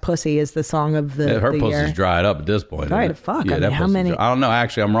wet ass pussy is the song of the her the pussy's year. dried up at this point. Dried fuck. Yeah, how many? I don't know.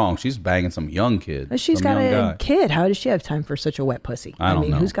 Actually, I'm wrong. She's banging some young kid. She's got a kid. How does she have time for such a wet pussy? I don't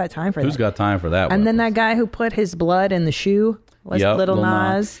know. Who's got time for that? Who's got time for that? And then that guy who put his blood in the shoe. Little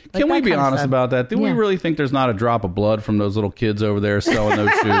Nas. Can we be honest about that? Do we really think there's not a drop of blood from those little kids over there selling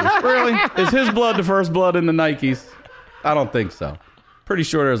those shoes? Really? Is his blood the first blood in the Nikes? I don't think so. Pretty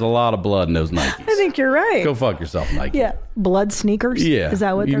sure there's a lot of blood in those Nikes. I think you're right. Go fuck yourself, Nike. Yeah. Blood sneakers? Yeah. Is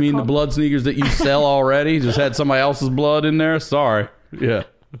that what you they're mean called? The blood sneakers that you sell already? Just had somebody else's blood in there? Sorry. Yeah.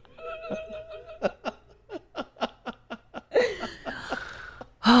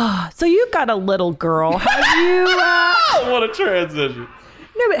 So you've got a little girl. How do you... What a transition.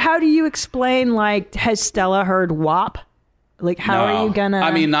 No, but how do you explain, like, has Stella heard WAP? Like, how are you gonna...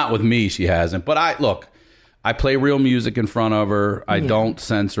 I mean, not with me, she hasn't. But I play real music in front of her. I don't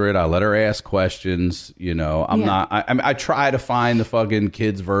censor it. I let her ask questions. I'm not... I try to find the fucking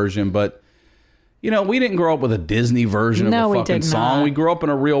kids' version, but... we didn't grow up with a Disney version of a fucking song. Not. We grew up in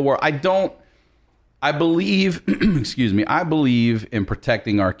a real world. I believe, I believe in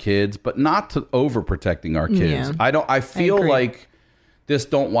protecting our kids, but not to overprotecting our kids. Yeah. I feel like this,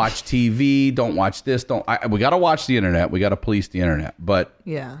 don't watch TV, don't watch this, we got to watch the internet. We got to police the internet. But,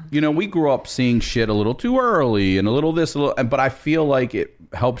 we grew up seeing shit a little too early and a little this, but I feel like it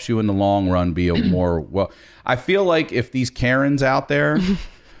helps you in the long run be a more, I feel like if these Karens out there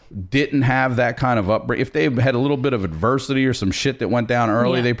didn't have that kind of upbringing, if they had a little bit of adversity or some shit that went down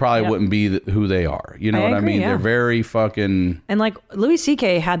early, they probably wouldn't be who they are. You know what I mean? They're very fucking... And like Louis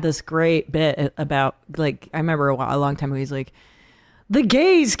C.K. had this great bit about, like, I remember a long time ago, he's like, the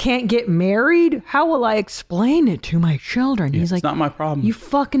gays can't get married? How will I explain it to my children? He's like, it's not my problem. You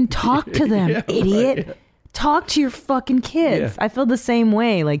fucking talk to them, idiot. Right, talk to your fucking kids. I feel the same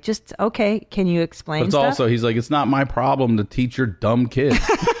way. Like, just, okay, can you explain But also, he's like, it's not my problem to teach your dumb kids.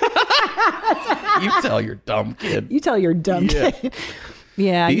 You tell your dumb kid. You tell your dumb kid.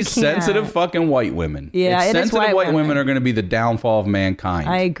 Yeah, you These can't. sensitive fucking white women. Yeah, it is sensitive white women women. are going to be the downfall of mankind.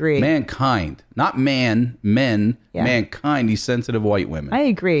 I agree. Mankind, not men. Yeah. Mankind. These sensitive white women. I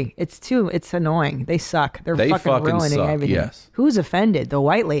agree. It's annoying. They suck. They fucking ruining suck, everything. yes. Who's offended? The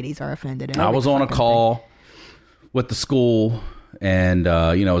white ladies are offended. I was on a call with the school, and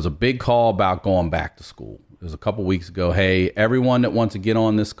it was a big call about going back to school. It was a couple weeks ago. Hey, everyone that wants to get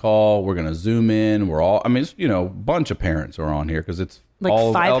on this call, we're going to Zoom in. It's, a bunch of parents are on here because it's like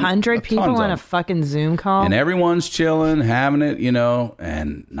all 500 people on a fucking Zoom call. And everyone's chilling, having it,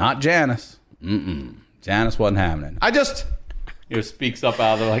 and not Janice. Janice wasn't having it. Speaks up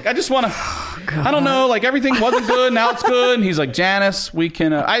out there like, I just want to, I don't know, like everything wasn't good, now it's good. And he's like, Janice, we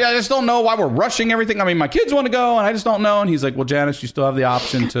can, I just don't know why we're rushing everything. I mean, my kids want to go and I just don't know. And he's like, well, Janice, you still have the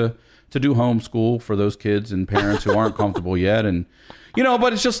option to do homeschool for those kids and parents who aren't comfortable yet. And,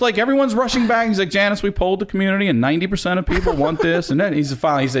 but it's just like everyone's rushing back. He's like, Janice, we polled the community and 90% of people want this. And then he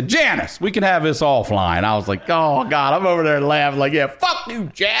said, Janice, we can have this offline. I was like, oh, God, I'm over there laughing like, yeah, fuck you,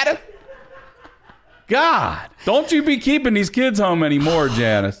 Janice. God, don't you be keeping these kids home anymore,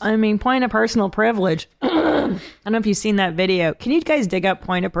 Janice. I mean, point of personal privilege. I don't know if you've seen that video. Can you guys dig up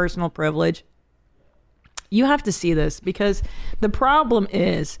point of personal privilege? You have to see this because the problem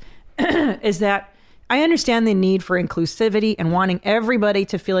is that I understand the need for inclusivity and wanting everybody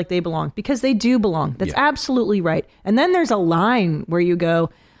to feel like they belong because they do belong. That's absolutely right. And then there's a line where you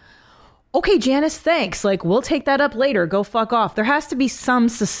go, okay, Janice, thanks. Like, we'll take that up later. Go fuck off. There has to be some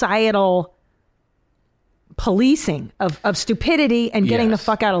societal policing of stupidity and getting the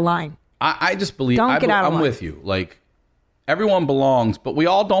fuck out of line. I just believe get out of line. I'm with you. Like, everyone belongs, but we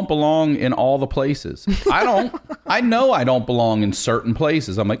all don't belong in all the places. I don't. I know I don't belong in certain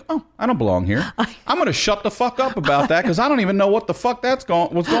places. I'm like, oh, I don't belong here. I'm going to shut the fuck up about that because I don't even know what the fuck what's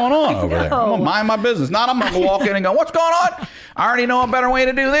going on over there. I'm going to mind my business. Not I'm going to walk in and go, what's going on? I already know a better way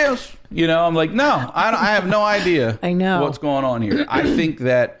to do this. I'm like, no, I have no idea I know what's going on here. I think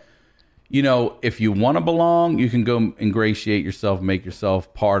that, if you want to belong, you can go ingratiate yourself, make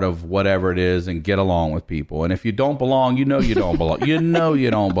yourself part of whatever it is and get along with people. And if you don't belong, you don't belong. You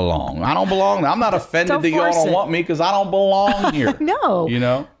don't belong. I don't belong. I'm not offended that y'all don't want me because I don't belong here.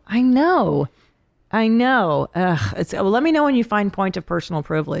 No. I know. Well, let me know when you find point of personal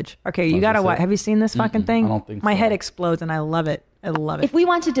privilege. Okay, you got to what? Have you seen this fucking thing? I don't think so. My head explodes and I love it. I love it. If we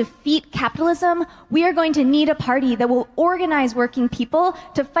want to defeat capitalism, we are going to need a party that will organize working people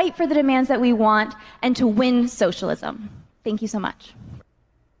to fight for the demands that we want and to win socialism. Thank you so much.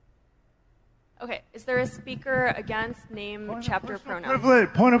 Okay, is there a speaker against name, chapter, pronoun?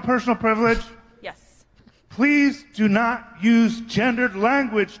 Point of personal privilege. Yes. Please do not use gendered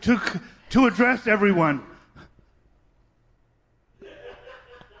language to address everyone.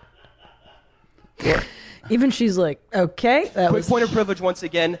 Even she's like, okay. Quick point of privilege once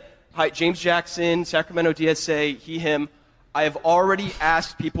again. Hi, James Jackson, Sacramento DSA, he, him. I have already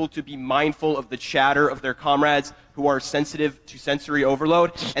asked people to be mindful of the chatter of their comrades who are sensitive to sensory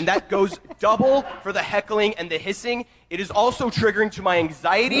overload, and that goes double for the heckling and the hissing. It is also triggering to my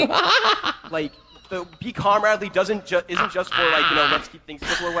anxiety. Like, the be comradely isn't just for, like, let's keep things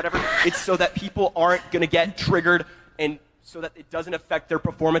simple or whatever. It's so that people aren't going to get triggered and so that it doesn't affect their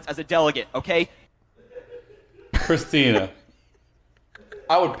performance as a delegate, okay? Christina,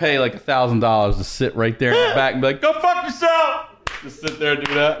 I would pay like $1,000 to sit right there in the back and be like, go fuck yourself! Just sit there and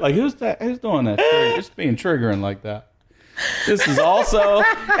do that. Like, who's doing that? Just being triggering like that. This is also,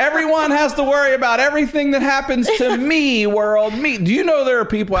 everyone has to worry about everything that happens to me, world. Me. Do you know there are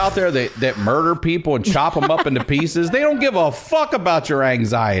people out there that murder people and chop them up into pieces? They don't give a fuck about your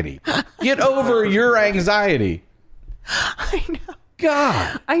anxiety. Get over your anxiety. I know.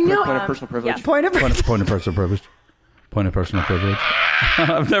 God. I know. Point of personal privilege. Yeah. Point of personal privilege. Point of personal privilege.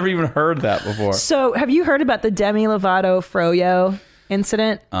 I've never even heard that before. So, have you heard about the Demi Lovato Froyo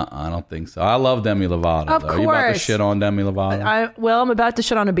incident? I don't think so. I love Demi Lovato. Of course. Are you about to shit on Demi Lovato? I'm about to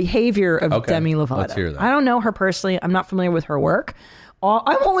shit on a behavior of Demi Lovato. Let's hear that. I don't know her personally. I'm not familiar with her work.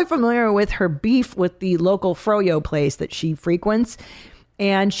 I'm only familiar with her beef with the local Froyo place that she frequents.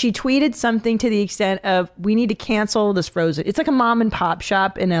 And she tweeted something to the extent of, we need to cancel this frozen. It's like a mom and pop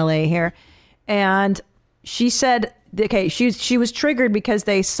shop in LA here. And she said, okay, she was triggered because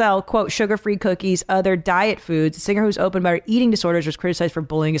they sell, quote, sugar-free cookies, other diet foods. The singer who's open about her eating disorders was criticized for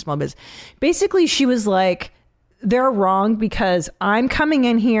bullying a small business. Basically, she was like, they're wrong because I'm coming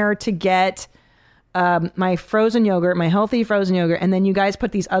in here to get my frozen yogurt, my healthy frozen yogurt, and then you guys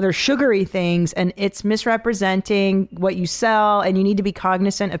put these other sugary things, and it's misrepresenting what you sell, and you need to be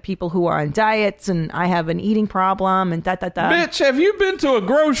cognizant of people who are on diets, and I have an eating problem, and da-da-da. Bitch, have you been to a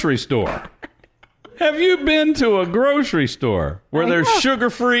grocery store? Have you been to a grocery store where there's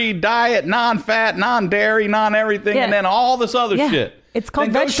sugar-free, diet, non-fat, non-dairy, non-everything, and then all this other shit? It's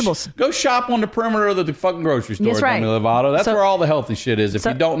called vegetables. Go shop on the perimeter of the fucking grocery store, That's right. Demi Lovato. That's where all the healthy shit is. If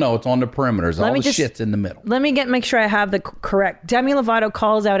you don't know, it's on the perimeters. All the shit's in the middle. Let me make sure I have the correct. Demi Lovato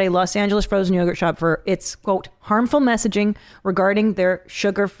calls out a Los Angeles frozen yogurt shop for its, quote, harmful messaging regarding their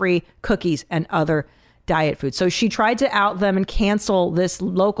sugar-free cookies and other diet foods. So she tried to out them and cancel this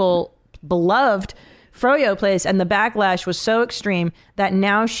local beloved froyo place, and the backlash was so extreme that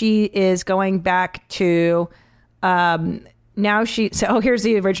now she is going back to... here's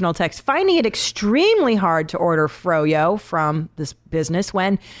the original text. Finding it extremely hard to order froyo from this business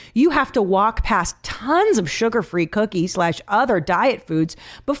when you have to walk past tons of sugar-free cookies / other diet foods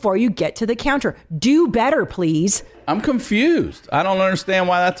before you get to the counter. Do better, please. I'm confused. I don't understand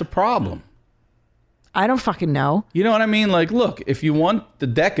why that's a problem. I don't fucking know. You know what I mean? Like, look, if you want the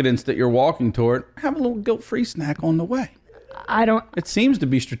decadence that you're walking toward, have a little guilt-free snack on the way. It seems to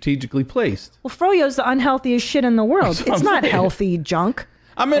be strategically placed. Well, froyo's the unhealthiest shit in the world. It's not healthy junk.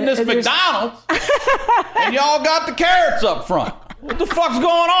 I'm in this McDonald's, and y'all got the carrots up front. What the fuck's going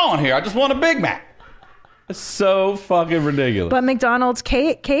on here? I just want a Big Mac. It's so fucking ridiculous. But McDonald's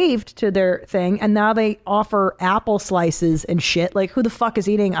caved to their thing, and now they offer apple slices and shit. Like, who the fuck is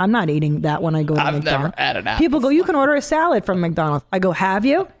eating? I'm not eating that when I go to McDonald's. I've never had an apple People go, you can order a salad from McDonald's. I go, have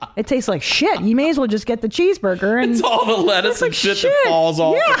you? It tastes like shit. You may as well just get the cheeseburger. And it's all the lettuce and shit that falls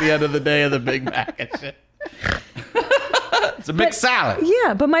off at the end of the day of the Big Mac and shit. It's a big salad.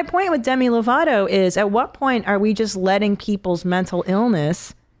 Yeah, but my point with Demi Lovato is, at what point are we just letting people's mental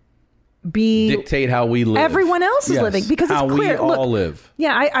illness dictate how we live? Everyone else is living, because how it's clear. we all live.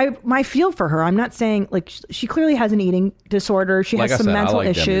 Yeah, I feel for her. I'm not saying, like, she clearly has an eating disorder. She has some mental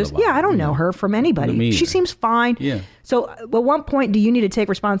issues. Yeah, I don't know her from anybody. She seems fine. Yeah. So at what point do you need to take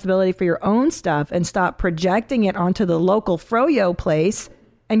responsibility for your own stuff and stop projecting it onto the local froyo place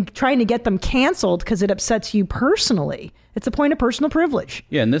and trying to get them canceled because it upsets you personally? It's a point of personal privilege.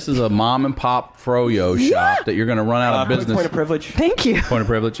 Yeah, and this is a mom and pop froyo shop that you're going to run out of business. Point of privilege. Thank you. Point of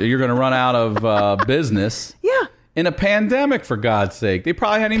privilege. You're going to run out of business. Yeah. In a pandemic, for God's sake. They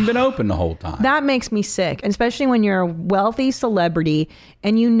probably hadn't even been open the whole time. That makes me sick, especially when you're a wealthy celebrity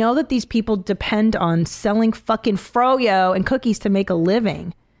and you know that these people depend on selling fucking froyo and cookies to make a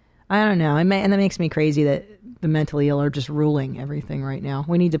living. I don't know. And that makes me crazy that the mentally ill are just ruling everything right now.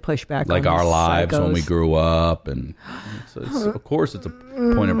 We need to push back like on our these lives psychos. when we grew up, and of course it's a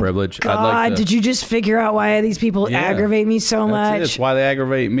point of privilege. God, did you just figure out why these people aggravate me so much? That's why they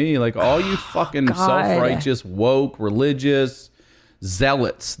aggravate me. Like, all you fucking self-righteous, woke, religious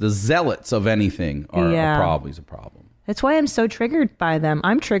zealots, the zealots of anything are probably a problem. That's why I'm so triggered by them.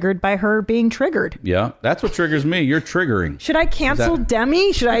 I'm triggered by her being triggered. Yeah, that's what triggers me. You're triggering. Should I cancel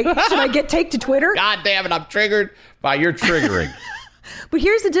Demi? Should I take to Twitter? God damn it, I'm triggered by your triggering. But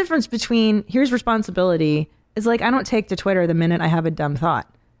here's the difference here's responsibility. Is like, I don't take to Twitter the minute I have a dumb thought.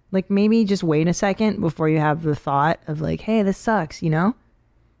 Like, maybe just wait a second before you have the thought of like, hey, this sucks, you know?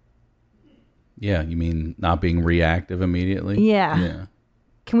 Yeah, you mean not being reactive immediately? Yeah.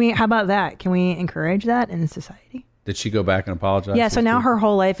 How about that? Can we encourage that in society? Did she go back and apologize? Yeah, so now her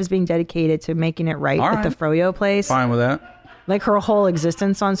whole life is being dedicated to making it right at the froyo place. Fine with that. Like, her whole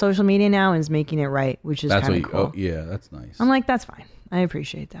existence on social media now is making it right, which is kind of cool. Oh, yeah, that's nice. I'm like, that's fine. I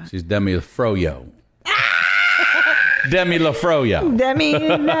appreciate that. She's Demi Froyo. Demi LaFroyo. Demi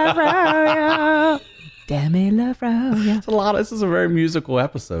LaFroyo. Demi LaFroyo. This is a very musical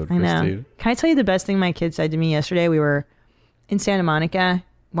episode, Christine. I know. Can I tell you the best thing my kid said to me yesterday? We were in Santa Monica,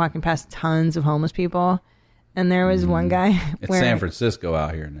 walking past tons of homeless people. And there was one guy. It's San Francisco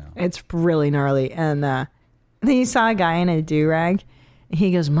out here now. It's really gnarly. And then he saw a guy in a do-rag. And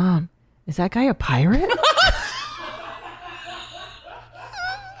he goes, Mom, is that guy a pirate?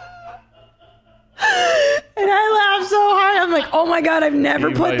 And I laughed so hard. I'm like, oh my God, I've never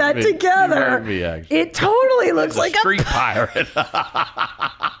put that together. It totally looks like a street pirate.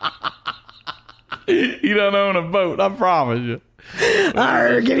 You don't own a boat, I promise you.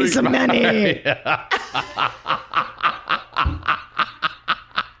 Arr, give me some money.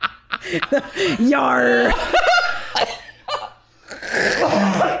 Yar. A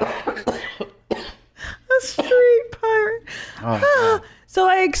street pirate. So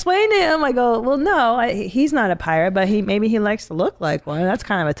I explained to him, I go, well, no, he's not a pirate, but maybe he likes to look like one. That's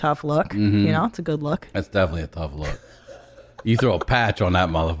kind of a tough look. Mm-hmm. You know, it's a good look. That's definitely a tough look. You throw a patch on that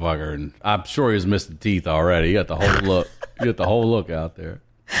motherfucker, and I'm sure he's missing teeth already. You got the whole look. You got the whole look out there.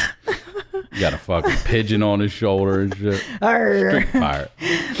 You got a fucking pigeon on his shoulder and shit. Street pirate.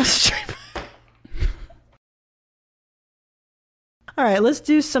 Street pirate. All right, let's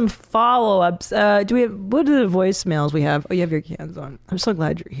do some follow-ups. What are the voicemails we have? Oh, you have your cans on. I'm so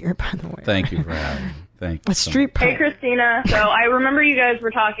glad you're here, by the way. Thank you for having me. Thank you. Hey, Christina. So I remember you guys were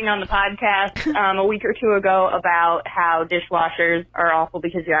talking on the podcast a week or two ago about how dishwashers are awful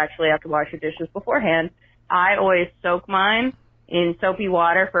because you actually have to wash your dishes beforehand. I always soak mine in soapy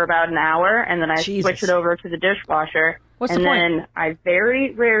water for about an hour, and then I switch it over to the dishwasher. What's the point? And then I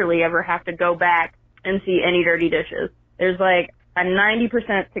very rarely ever have to go back and see any dirty dishes. There's like a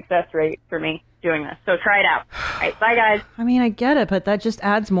 90% success rate for me doing this. So try it out. All right, bye, guys. I mean, I get it, but that just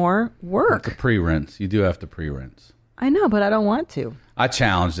adds more work. The pre-rinse. You do have to pre-rinse. I know, but I don't want to. I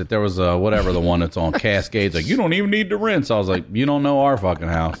challenged it. There was the one that's on Cascades. Like, you don't even need to rinse. I was like, you don't know our fucking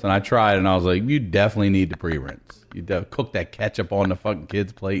house. And I tried, and I was like, you definitely need to pre-rinse. You cook that ketchup on the fucking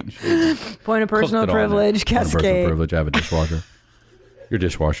kid's plate and shit. Point of personal privilege, Cascade. Point of personal privilege. I have a dishwasher. Your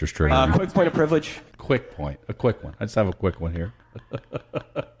dishwasher's triggered. Quick point of privilege. Quick point. A quick one. I just have a quick one here.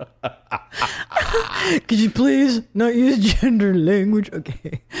 Could you please not use gender language?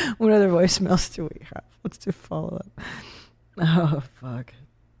 Okay. What other voicemails do we have? Let's do follow-up. Oh, fuck.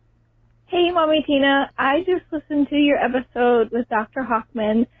 Hey, Mommy Tina. I just listened to your episode with Dr.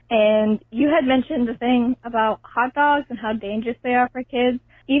 Hockman, and you had mentioned the thing about hot dogs and how dangerous they are for kids.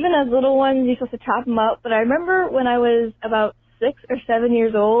 Even as little ones, you're supposed to chop them up. But I remember when I was about 6 or 7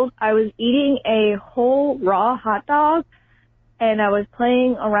 years old, I was eating a whole raw hot dog, and I was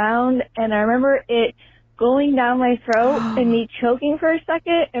playing around, and I remember it going down my throat and me choking for a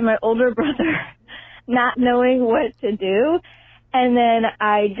second, and my older brother not knowing what to do. And then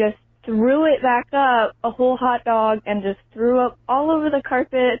I just threw it back up, a whole hot dog, and just threw up all over the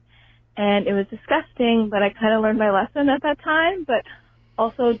carpet. And it was disgusting, but I kind of learned my lesson at that time, but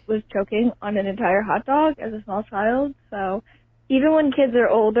also was choking on an entire hot dog as a small child. So even when kids are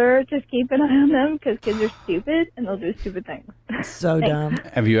older, just keep an eye on them because kids are stupid and they'll do stupid things. So dumb.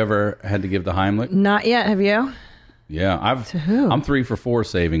 Have you ever had to give the Heimlich? Not yet. Have you? Yeah, To who? I'm 3 for 4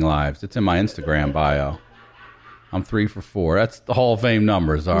 saving lives. It's in my Instagram bio. I'm 3 for 4. That's the Hall of Fame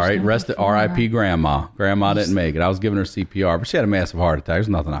numbers, all right? Rest it, R.I.P. Grandma. Grandma didn't make it. I was giving her CPR, but she had a massive heart attack. There's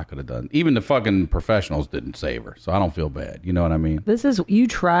nothing I could have done. Even the fucking professionals didn't save her, so I don't feel bad. You know what I mean? You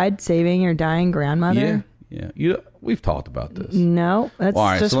tried saving your dying grandmother? Yeah. We've talked about this. No, that's all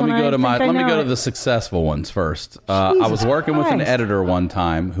right. just So let me go to let me go to it. the successful ones first. I was working with an editor one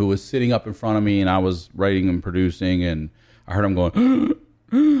time who was sitting up in front of me, and I was writing and producing, and I heard him going.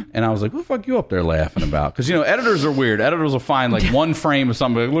 And I was like, what the fuck you up there laughing about? Because, editors are weird. Editors will find like one frame of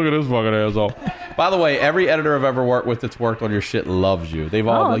something. Like, look at this fucking asshole. By the way, every editor I've ever worked with that's worked on your shit loves you. They've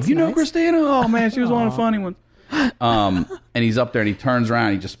all been like, nice. Christina? Oh, man, she was one of the funny ones. And he's up there and he turns around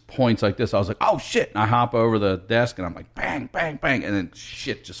and he just points like this. I was like, oh, shit. And I hop over the desk and I'm like, bang, bang, bang. And then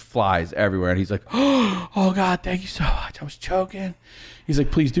shit just flies everywhere. And he's like, oh, God, thank you so much. I was choking. He's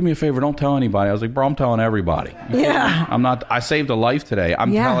like, please do me a favor. Don't tell anybody. I was like, bro, I'm telling everybody. Yeah. I'm not. I saved a life today.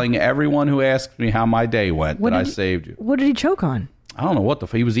 I'm telling everyone who asks me how my day went that I saved you. What did he choke on? I don't know what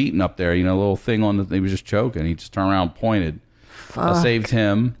he was eating up there. A little thing he was just choking. He just turned around and pointed. Fuck. I saved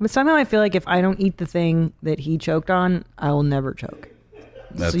him. But somehow I feel like if I don't eat the thing that he choked on, I will never choke.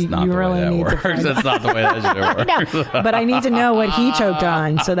 That's not the way that works. That's not the way that shit works. But I need to know what he choked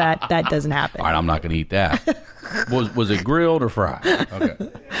on so that doesn't happen. All right, I'm not going to eat that. Was it grilled or fried? Okay.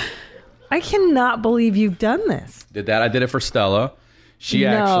 I cannot believe you've done this. Did that? I did it for Stella. She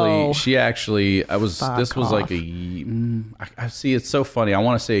actually. I was. Fuck this was off. like I see. It's so funny. I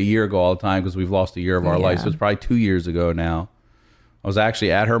want to say a year ago all the time because we've lost a year of our life. So it's probably 2 years ago now. I was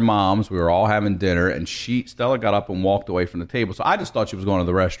actually at her mom's. We were all having dinner, and Stella got up and walked away from the table. So I just thought she was going to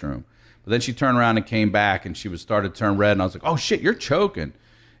the restroom. But then she turned around and came back, and she started to turn red. And I was like, "Oh shit, you're choking!"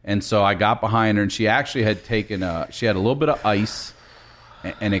 And so I got behind her, and she actually had taken. She had a little bit of ice,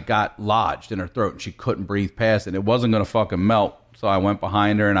 and it got lodged in her throat, and she couldn't breathe past it. It wasn't going to fucking melt. So I went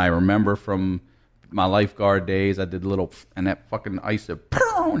behind her, and I remember from my lifeguard days, I did and that fucking ice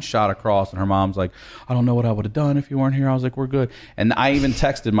and shot across, and her mom's like, I don't know what I would have done if you weren't here. I was like, we're good. And I even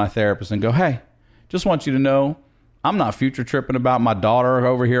texted my therapist and go, hey, just want you to know, I'm not future tripping about my daughter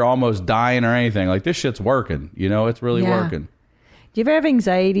over here almost dying or anything. Like, this shit's working. It's really working. Do you ever have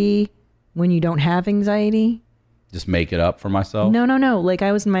anxiety when you don't have anxiety? Just make it up for myself? No. Like,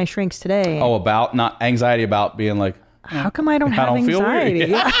 I was in my shrinks today. Oh, about not anxiety about being like, how come I don't have anxiety?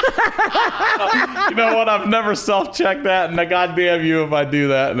 Feel weird. You know what? I've never self-checked that, and goddamn you if I do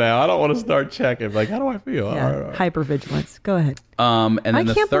that now. I don't want to start checking. Like, how do I feel? Yeah. All right. Hypervigilance. Go ahead. And then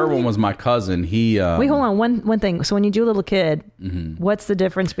the third one was my cousin. He wait, hold on. One thing. So when you do a little kid, what's the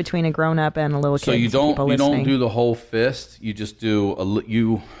difference between a grown-up and a little kid? So you don't do the whole fist. You just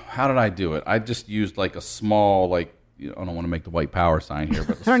do how did I do it? I just used like a small I don't want to make the white power sign here,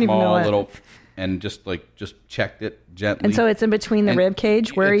 but I don't even know small it. little, and just checked it gently. And so it's in between the rib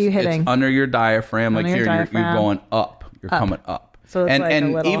cage. Where are you hitting? It's under your diaphragm. Under Like your here, diaphragm. you're going up. You're coming up. So it's and like a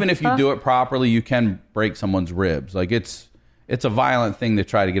little, even if you do it properly, you can break someone's ribs. Like it's a violent thing to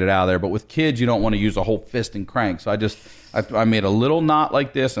try to get it out of there. But with kids, you don't want to use a whole fist and crank. So I made a little knot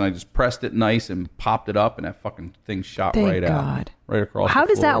like this, and I just pressed it nice and popped it up, and that fucking thing shot right out, right across. How the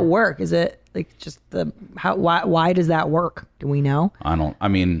does floor. that work? Is it like just why does that work? Do we know? I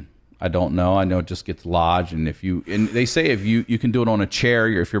don't know. I know it just gets lodged, and they say if you can do it on a chair.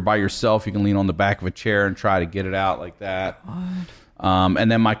 If you're by yourself, you can lean on the back of a chair and try to get it out like that.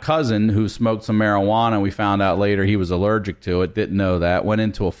 And then my cousin, who smoked some marijuana, we found out later he was allergic to it. Didn't know that. Went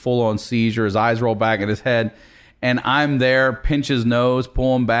into a full-on seizure. His eyes rolled back in his head, and I'm there, pinch his nose,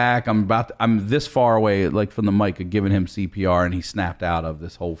 pull him back. I'm this far away, like from the mic, of giving him CPR, and he snapped out of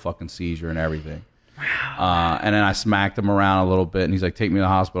this whole fucking seizure and everything. And then I smacked him around a little bit, and he's like, "Take me to the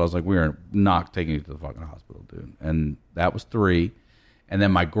hospital." I was like, "We're not taking you to the fucking hospital, dude." And that was 3. And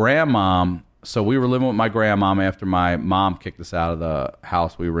then my grandmom. So we were living with my grandmom after my mom kicked us out of the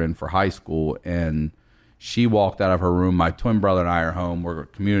house we were in for high school, and she walked out of her room. My twin brother and I are home. We're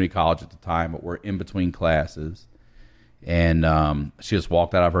at community college at the time, but we're in between classes. And she just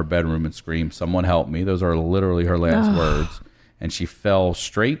walked out of her bedroom and screamed, "Someone help me." Those are literally her last words. And she fell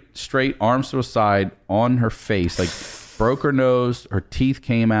straight, arms to the side, on her face, like broke her nose, her teeth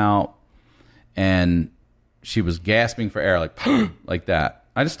came out, and she was gasping for air, like like that.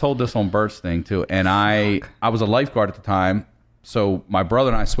 I just told this on Bert's thing too, and I was a lifeguard at the time, so my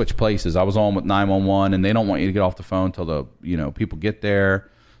brother and I switched places. I was on with 911, and they don't want you to get off the phone till the people get there.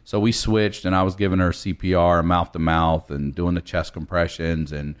 So we switched, and I was giving her CPR, mouth to mouth, and doing the chest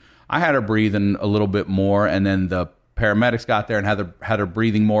compressions, and I had her breathing a little bit more, and then the paramedics got there and had her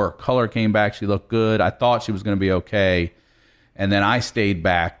breathing more. Her color came back. She looked good. I thought she was going to be okay. And then I stayed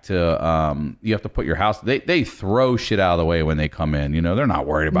back to, you have to put your house, they throw shit out of the way when they come in. They're not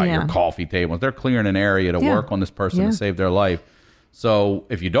worried about your coffee tables. They're clearing an area to work on this person to save their life. So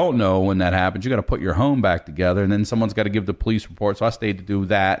if you don't know when that happens, you got to put your home back together, and then someone's got to give the police report. So I stayed to do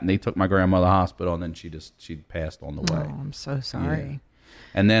that, and they took my grandmother to the hospital, and then she passed on the way. Oh, I'm so sorry. Yeah.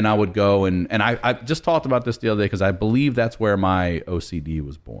 And then I would go and I just talked about this the other day because I believe that's where my OCD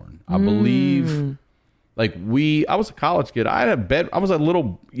was born. I believe... Like I was a college kid. I had a bed. I was a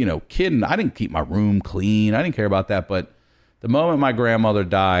little, kid, and I didn't keep my room clean. I didn't care about that. But the moment my grandmother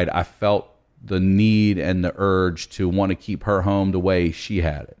died, I felt the need and the urge to want to keep her home the way she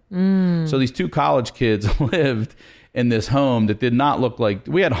had it. So these 2 college kids lived in this home that did not look like,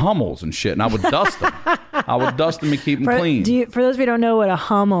 we had Hummels and shit, and I would dust them. I would dust them and keep them clean. For those of you who don't know what a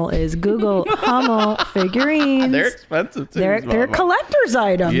Hummel is, Google Hummel figurines. They're expensive too. They're collector's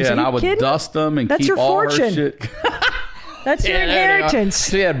items. Yeah, and I would dust them and keep all her shit. That's your inheritance.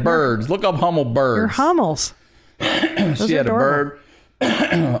 She had birds. Look up Hummel birds. Your Hummels. She had adorable. A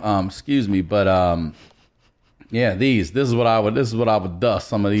bird. Excuse me, but yeah, this is what I would dust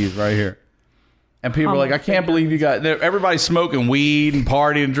some of these right here. And people are like, I can't believe you got... Everybody's smoking weed and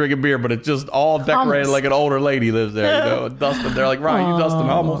partying and drinking beer, but it's just all decorated like an older lady lives there, dusting. They're like, Ryan, you dusting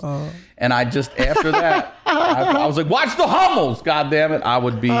Hummels? And I just, after that, I was like, watch the Hummels, God damn it. I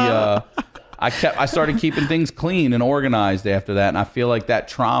would be... I started keeping things clean and organized after that, and I feel like that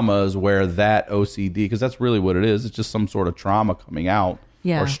trauma is where that OCD, because that's really what it is. It's just some sort of trauma coming out,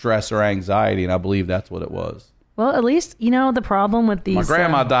 or stress or anxiety, and I believe that's what it was. Well, at least, the problem with these... My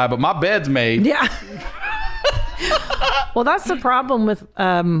grandma died, but my bed's made. Yeah. Well, that's the problem with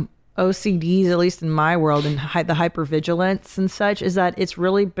OCDs, at least in my world, and the hypervigilance and such, is that it's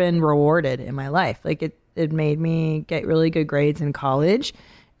really been rewarded in my life. Like, it made me get really good grades in college.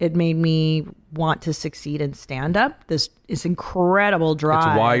 It made me want to succeed in stand-up. This incredible drive.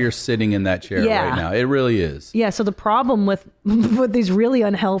 It's why you're sitting in that chair right now. It really is. Yeah, so the problem with these really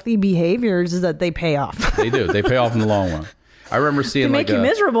unhealthy behaviors is that they pay off. They do. They pay off in the long run. I remember seeing to make you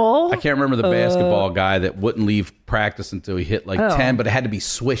miserable. I can't remember the basketball guy that wouldn't leave practice until he hit 10, but it had to be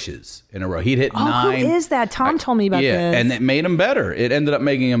swishes in a row. He'd hit 9. Who is that? Tom told me about this. And it made him better. It ended up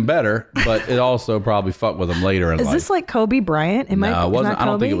making him better, but it also probably fucked with him later in life. Is this like Kobe Bryant? No, it wasn't. I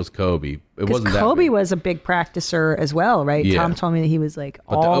don't think it was Kobe. It wasn't that Kobe big. was a big practicer as well, right? Yeah. Tom told me that he was like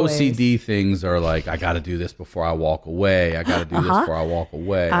But always... the OCD things are like, I got to do this before I walk away. I got to do this before I walk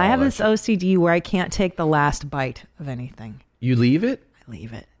away. I have this OCD where I can't take the last bite of anything. You leave it?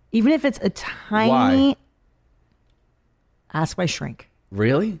 Leave it, even if it's a tiny... Why? Ask my shrink.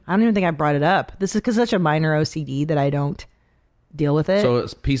 Really? I don't even think I brought it up. This is because such a minor OCD that I don't deal with it. So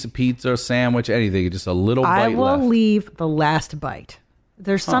it's a piece of pizza, a sandwich, anything, just a little bite left. I will leave the last bite.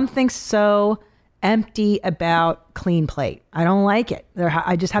 There's something so empty about clean plate. I don't like it.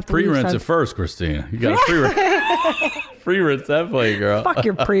 I just have to pre-rinse it first, Christina. You got to pre-rinse that plate, girl. Fuck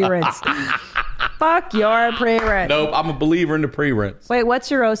your pre-rinse. Fuck your pre-rinse. Nope, I'm a believer in the pre-rinse. Wait, what's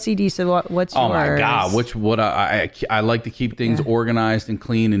your OCD? So what's yours? Oh my God, I like to keep things organized and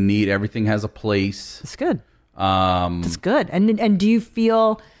clean and neat. Everything has a place. It's good. It's good. And do you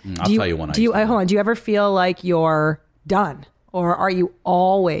feel? I'll tell you when. Do you hold on? Do you ever feel like you're done? Or are you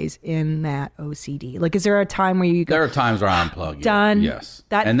always in that OCD? Like, is there a time where you go... There are times where I unplug. Done. Yes.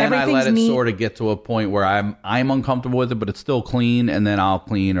 And then I let it sort of get to a point where I'm uncomfortable with it, but it's still clean, and then I'll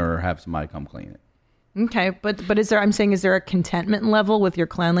clean or have somebody come clean it. Okay. But is there a contentment level with your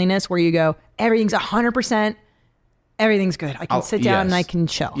cleanliness where you go, everything's 100%, everything's good. I can sit down and I can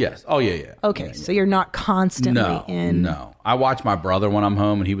chill. Yes. Oh, yeah. Okay. Yeah. So you're not constantly in... No. I watch my brother when I'm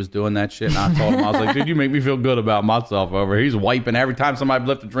home, and he was doing that shit, and I told him, I was like, dude, you make me feel good about myself over here. He's wiping every time somebody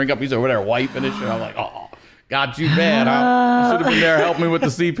left a drink up. He's over there wiping and shit. I'm like, oh, got you bad. I should have been there helping me with the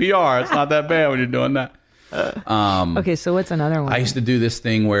CPR. It's not that bad when you're doing that. Okay, so what's another one? I used to do this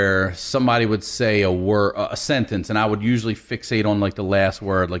thing where somebody would say a sentence, and I would usually fixate on like the last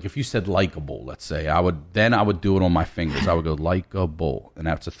word. Like if you said likable, let's say, I would do it on my fingers. I would go likable, and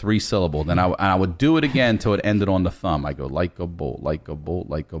that's a 3-syllable. Then I would do it again till it ended on the thumb. I go likable, likable,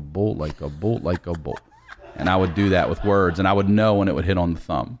 likable, likable, likable, and I would do that with words, and I would know when it would hit on the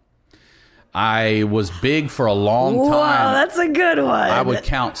thumb. I was big for a long time. Wow, that's a good one. I would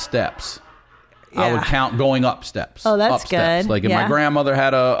count steps. Yeah. I would count going up steps. Oh, that's up steps. good. Like if my grandmother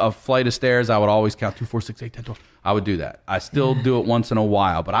had a flight of stairs, I would always count 2, 4, 6, 8, 10, 12. I would do that. I still do it once in a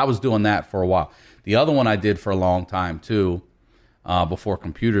while, but I was doing that for a while. The other one I did for a long time too, before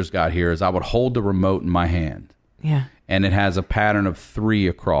computers got here, is I would hold the remote in my hand. Yeah. And it has a pattern of 3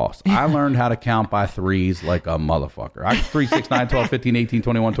 across. I learned how to count by 3s like a motherfucker. 3, 6, 9, 12, 15, 18,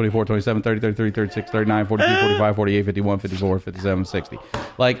 21, 24, 27, 30, 33, 36, 39, 42, 45, 48, 51, 54, 57, 60.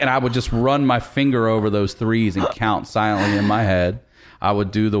 And I would just run my finger over those 3s and count silently in my head. I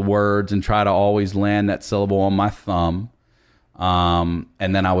would do the words and try to always land that syllable on my thumb. And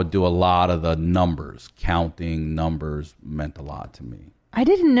then I would do a lot of the numbers. Counting numbers meant a lot to me. I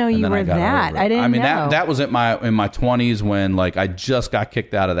didn't know you were that. I didn't know. That was in my 20s when like I just got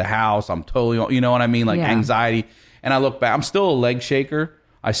kicked out of the house. I'm totally, you know what I mean? Like anxiety. And I look back, I'm still a leg shaker.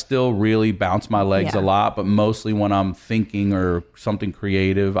 I still really bounce my legs a lot, but mostly when I'm thinking or something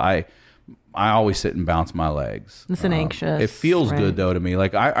creative, I always sit and bounce my legs. It's an anxious. It feels good though to me.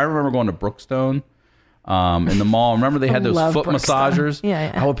 Like I remember going to Brookstone. In the mall. Remember they had those foot massagers?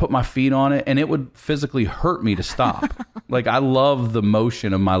 Yeah. I would put my feet on it and it would physically hurt me to stop. Like I love the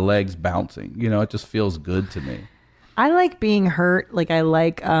motion of my legs bouncing. You know, it just feels good to me. I like being hurt. Like I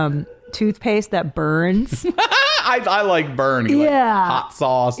like toothpaste that burns. I like burning. Yeah. Like hot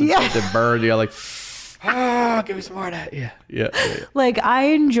sauce and shit that burns. You're like, give me some more of that. Yeah. Like I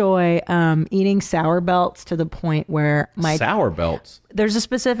enjoy eating sour belts to the point where sour belts. There's a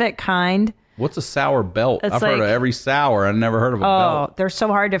specific kind. What's a sour belt? I've heard of every sour. I've never heard of a belt. Oh, they're so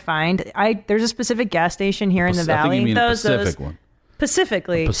hard to find. There's a specific gas station here in the valley. I think you mean a Pacific one.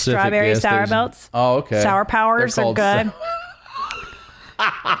 Pacifically, strawberry sour belts. Oh, okay. Sour powers are good.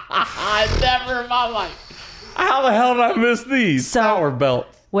 Never in my life. How the hell did I miss these? Sour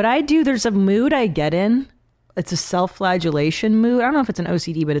belts. What I do, there's a mood I get in. It's a self-flagellation mood. I don't know if it's an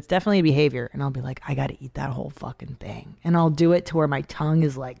OCD, but it's definitely a behavior. And I'll be like, I got to eat that whole fucking thing. And I'll do it to where my tongue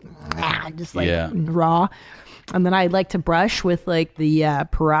is like, just like raw. And then I like to brush with like the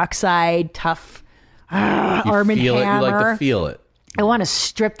peroxide tough Arm & Hammer. You like to feel it. I want to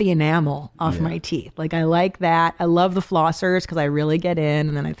strip the enamel off my teeth. Like I like that. I love the flossers because I really get in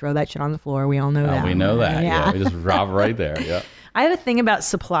and then I throw that shit on the floor. We all know that. We know that. Yeah. We just drop right there. Yeah. I have a thing about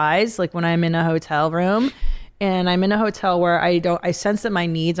supplies. Like when I'm in a hotel room and I'm in a hotel where I sense that my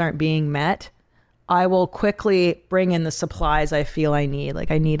needs aren't being met, I will quickly bring in the supplies I feel I need.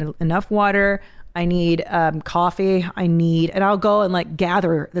 Like I need enough water. I need coffee. And I'll go and like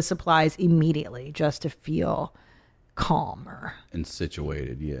gather the supplies immediately just to feel calmer and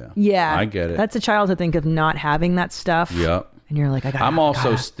situated. Yeah, I get it. That's a childhood thing of not having that stuff. Yep. And you're like, I'm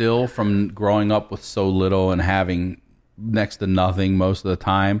also still from growing up with so little and having next to nothing most of the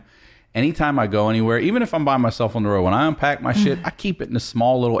time. Anytime I go anywhere, even if I'm by myself on the road, when I unpack my shit, I keep it in a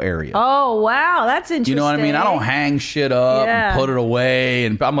small little area. Oh, wow. That's interesting. You know what I mean? I don't hang shit up and put it away.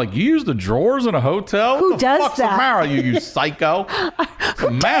 And I'm like, you use the drawers in a hotel? Who what the does fuck's that? the matter with you psycho? What's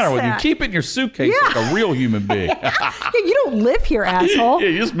the matter with you? Keep it in your suitcase like a real human being. You don't live here, asshole.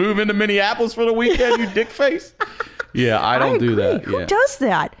 You just move into Minneapolis for the weekend, you dick face. Yeah, I don't do that. Who does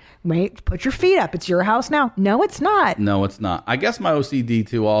that? Wait, put your feet up. It's your house now. No, it's not. No, it's not. I guess my OCD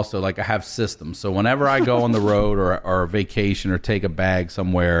too also, like I have systems. So whenever I go on the road or vacation or take a bag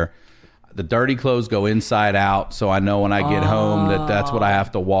somewhere, the dirty clothes go inside out. So I know when I get home that's what I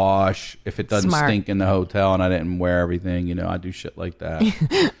have to wash. If it doesn't stink in the hotel and I didn't wear everything, I do shit like that.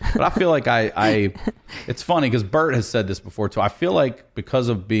 But I feel like I it's funny because Bert has said this before too. I feel like because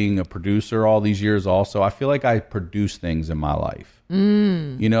of being a producer all these years also, I feel like I produce things in my life.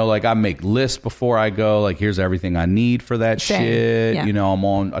 Like I make lists before I go, like here's everything I need for that shit.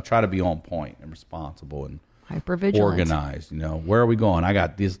 Yeah. I try to be on point and responsible and hypervigilant, organized. Where are we going? I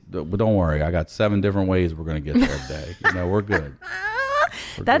got this, but don't worry, I got 7 different ways we're going to get there today. We're good.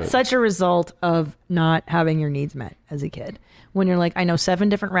 That's such a result of not having your needs met as a kid. When you're like, I know 7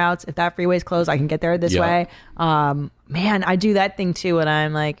 different routes. If that freeway's closed, I can get there this way. Man, I do that thing too. And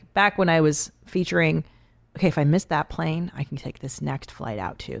I'm like, back when I was featuring, okay, if I miss that plane, I can take this next flight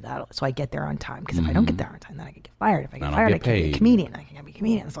out too. So I get there on time. Because if I don't get there on time, then I can get fired. If I get fired, I can be a comedian. I can be a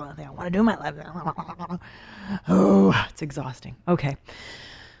comedian. That's the only thing I want to do in my life. Oh, it's exhausting. Okay.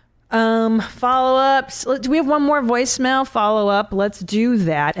 Follow-ups. Do we have one more voicemail follow-up? Let's do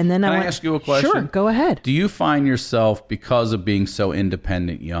that. And then Can I ask you a question? Sure, go ahead. Do you find yourself, because of being so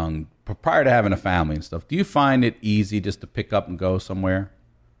independent young, prior to having a family and stuff, do you find it easy just to pick up and go somewhere?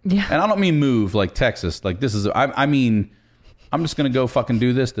 Yeah. And I don't mean move like Texas. Like this is, I mean, I'm just going to go fucking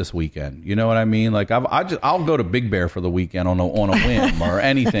do this weekend. You know what I mean? Like I'll go to Big Bear for the weekend on a whim or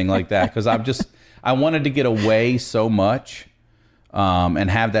anything like that. Cause I wanted to get away so much. And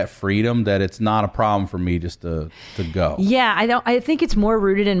have that freedom that it's not a problem for me just to go. Yeah, I think it's more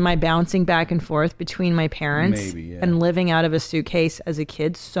rooted in my bouncing back and forth between my parents and living out of a suitcase as a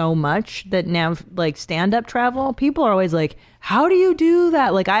kid so much that now, like stand-up travel, people are always like, how do you do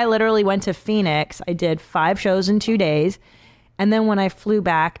that? Like I literally went to Phoenix. I did 5 shows in 2 days. And then when I flew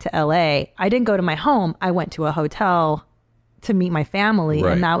back to LA, I didn't go to my home. I went to a hotel to meet my family.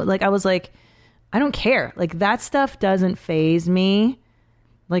 Right. And that, like, I was like, I don't care. Like that stuff doesn't faze me.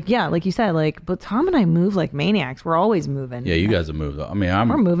 Like, yeah, like you said, like, but Tom and I move like maniacs. We're always moving. Yeah, you guys have moved. I mean,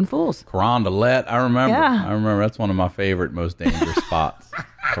 we're moving fools. Carondelet, I remember. Yeah. I remember that's one of my favorite, most dangerous spots.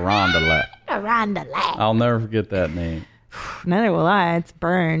 Carondelet. Carondelet. I'll never forget that name. Neither will I. It's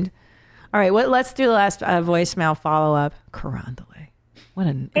burned. All right, let's do the last voicemail follow-up. Carondelet.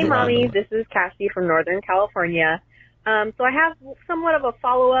 Hey, Mommy. This is Cassie from Northern California. So I have somewhat of a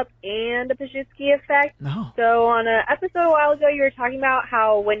follow-up and a Pajitsky effect. No. So on an episode a while ago, you were talking about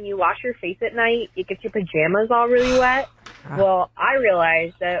how when you wash your face at night, it gets your pajamas all really wet. Well, I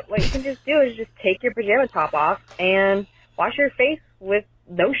realized that what you can just do is just take your pajama top off and wash your face with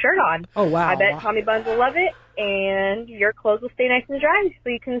no shirt on. Oh, wow. I bet Tommy Buns will love it, and your clothes will stay nice and dry so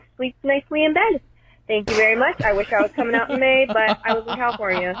you can sleep nicely in bed. Thank you very much. I wish I was coming out in May, but I was in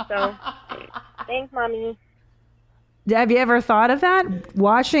California, so thanks, Mommy. Have you ever thought of that?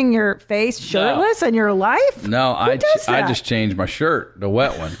 Washing your face shirtless in your life? No, I just changed my shirt, the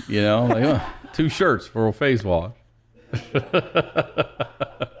wet one, like 2 shirts for a face wash.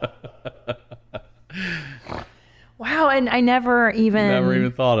 Wow, and I never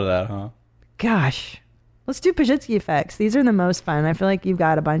even thought of that, huh? Gosh. Let's do Pajitsky effects. These are the most fun. I feel like you've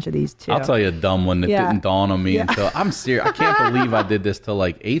got a bunch of these too. I'll tell you a dumb one that didn't dawn on me until I'm serious. I can't believe I did this till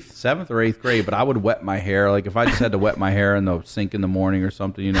like 7th or 8th grade, but I would wet my hair. Like if I just had to wet my hair in the sink in the morning or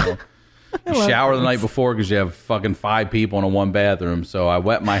something, you shower the night before because you have fucking 5 people in a 1 bathroom. So I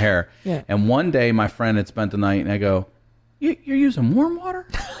wet my hair. Yeah. And one day my friend had spent the night and I go, you're using warm water?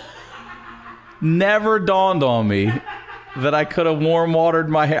 Never dawned on me that I could have warm watered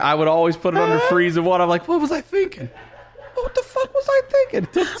my hair. I would always put it under freezing water. I'm like, what was I thinking? What the fuck was I thinking?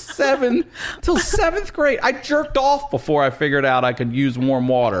 It took 7th grade. I jerked off before I figured out I could use warm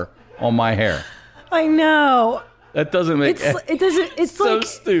water on my hair. I know. That doesn't make it's so like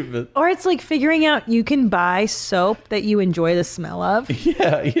stupid. Or it's like figuring out you can buy soap that you enjoy the smell of.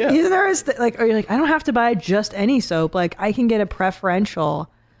 Yeah. Isn't there or you're like, I don't have to buy just any soap. Like I can get a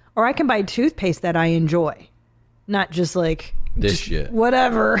preferential, or I can buy toothpaste that I enjoy. Not just like this shit.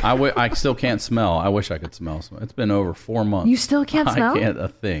 Whatever. I still can't smell. I wish I could smell. It's been over 4 months. You still can't smell? I can't a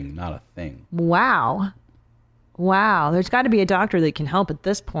thing. Not a thing. Wow. There's got to be a doctor that can help at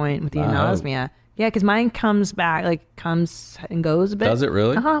this point with the anosmia. Yeah, because mine comes and goes a bit. Does it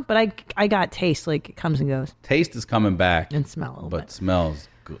really? But I got taste. Like it comes and goes. Taste is coming back. And smell a little bit. But smells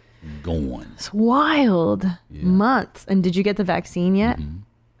going. It's wild. Yeah. Months. And did you get the vaccine yet? Mm-hmm.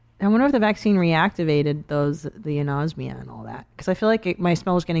 I wonder if the vaccine reactivated the anosmia and all that. Because I feel like my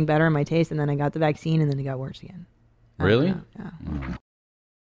smell was getting better and my taste, and then I got the vaccine, and then it got worse again. Really? Yeah.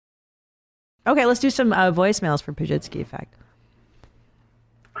 Okay, let's do some voicemails for Pajitsky Effect.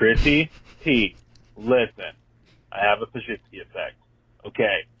 Chrissy, T, listen, I have a Pajitsky Effect.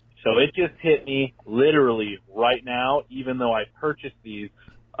 Okay, so it just hit me literally right now, even though I purchased these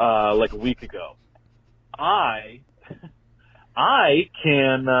like a week ago. I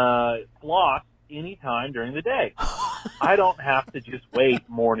can floss anytime during the day. I don't have to just wait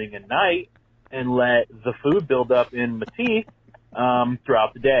morning and night and let the food build up in my teeth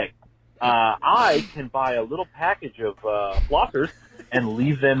throughout the day. I can buy a little package of flossers and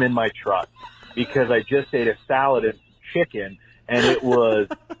leave them in my truck because I just ate a salad and chicken and it was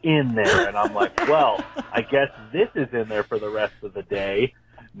in there. And I'm like, well, I guess this is in there for the rest of the day.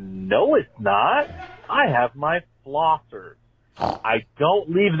 No, it's not. I have my flossers. I don't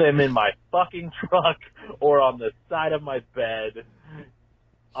leave them in my fucking truck or on the side of my bed.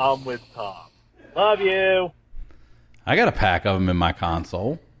 I'm with Tom. Love you. I got a pack of them in my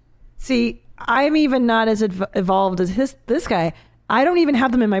console. See, I'm even not as evolved as this guy. I don't even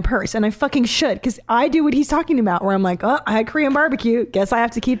have them in my purse, and I fucking should, because I do what he's talking about, where I'm like, oh, I had Korean barbecue. Guess I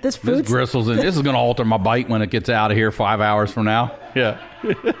have to keep this food. This gristles in. This is going to alter my bite when it gets out of here 5 hours from now. Yeah.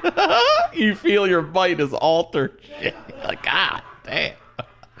 You feel your bite is altered. Like, God damn.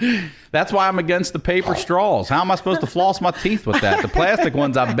 That's why I'm against the paper straws. How am I supposed to floss my teeth with that? The plastic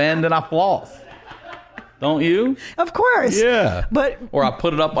ones I bend and I floss. Don't you? Of course. Yeah. But or I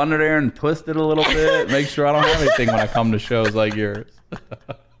put it up under there and twist it a little bit. Make sure I don't have anything when I come to shows like yours.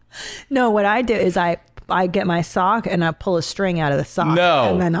 No, what I do is I get my sock and I pull a string out of the sock.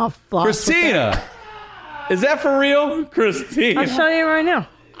 No. And then I'll floss. Christina. Is that for real? Christina. I'll show you right now.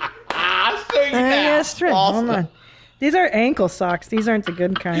 I'll show you now. String. Hold on. These are ankle socks. These aren't the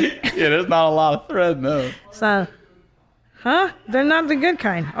good kind. Yeah, there's not a lot of thread, no. So, they're not the good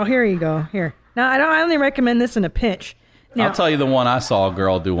kind. Oh, here you go. Here. Now, I only recommend this in a pinch. Now, I'll tell you the one I saw a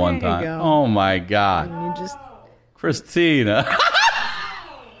girl do one time. Go. Oh, my God. And you just... Christina.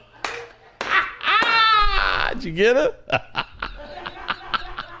 Did you get it?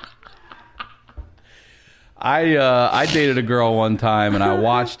 I dated a girl one time, and I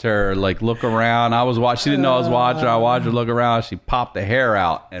watched her, like, look around. She didn't know I was watching. I watched her look around. She popped the hair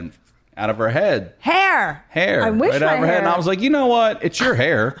out of her head. Hair. I wish right out of her head. And I was like, you know what? It's your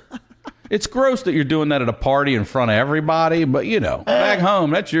hair. It's gross that you're doing that at a party in front of everybody, but, back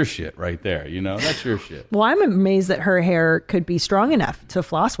home, that's your shit right there. That's your shit. Well, I'm amazed that her hair could be strong enough to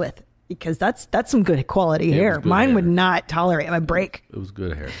floss with, because that's some good quality hair. Mine would not tolerate my break. It was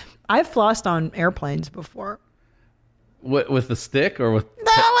good hair. I've flossed on airplanes before. With the stick or with...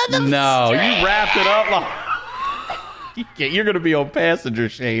 No, you wrapped it up like... You're going to be on passenger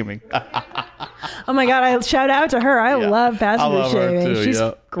shaming. Oh, my God. I shout out to her. I love passenger shaming. Too, She's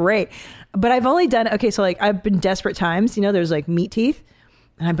great. But I've only done... Okay, so, I've been desperate times. There's, meat teeth.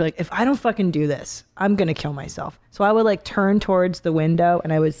 And I'd be like, if I don't fucking do this, I'm going to kill myself. So I would, turn towards the window,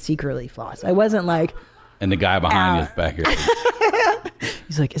 and I would secretly floss. I wasn't like... And the guy behind you is back here.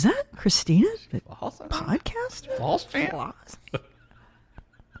 He's like, is that Christina? Podcast? False fan?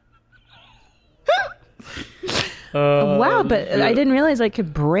 Wow, but I didn't realize I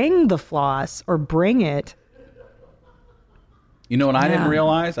could bring the floss or bring it. You know what I didn't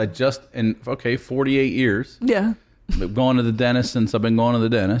realize? 48 years. Yeah. I've going to the dentist since I've been going to the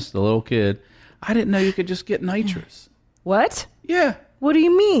dentist, the little kid. I didn't know you could just get nitrous. What? Yeah. What do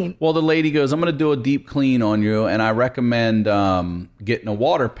you mean? Well, the lady goes, I'm going to do a deep clean on you, and I recommend getting a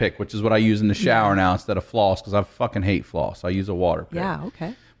water pick, which is what I use in the shower now instead of floss, because I fucking hate floss. I use a water pick. Yeah,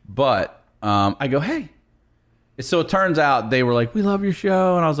 okay. But I go, hey. So it turns out they were like, we love your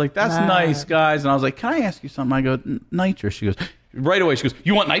show. And I was like, that's nice, guys. And I was like, can I ask you something? I go, nitrous. She goes, right away. She goes,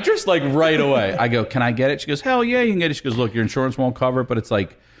 you want nitrous? Like right away. I go, can I get it? She goes, hell yeah, you can get it. She goes, look, your insurance won't cover it, but it's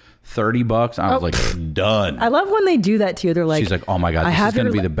like $30. I was like, done. I love when they do that to you. They're like, she's like, oh my God, this is going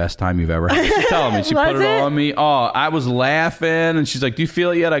to be the best time you've ever had. She's telling me. She put it on me. Oh, I was laughing. And she's like, do you feel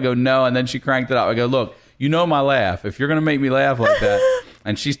it yet? I go, no. And then she cranked it up. I go, look, you know my laugh. If you're going to make me laugh like that.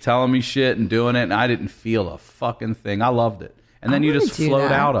 And she's telling me shit and doing it, and I didn't feel a fucking thing. I loved it. And then you just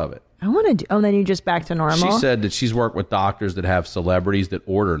float out of it. I want to do... Oh, and then you just back to normal? She said that she's worked with doctors that have celebrities that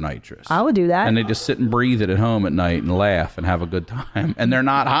order nitrous. I would do that. And they just sit and breathe it at home at night and laugh and have a good time. And they're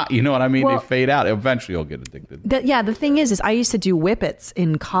not hot. You know what I mean? Well, they fade out. Eventually you'll get addicted. The thing is I used to do whippets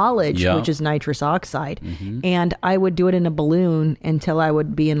in college, which is nitrous oxide. Mm-hmm. And I would do it in a balloon until I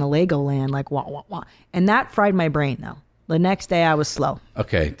would be in a Legoland, like wah, wah, wah. And that fried my brain, though. The next day I was slow.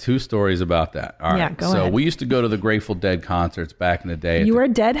 Okay, 2 stories about that. All right. Yeah, go ahead. So we used to go to the Grateful Dead concerts back in the day. You were a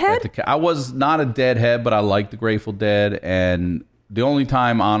Deadhead? I was not a Deadhead, but I liked the Grateful Dead. And the only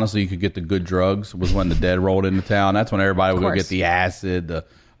time, honestly, you could get the good drugs was when the Dead rolled into town. That's when everybody would go get the acid, the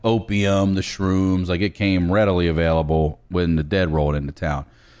opium, the shrooms. Like, it came readily available when the Dead rolled into town.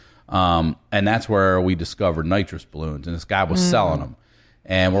 And that's where we discovered nitrous balloons. And this guy was selling them.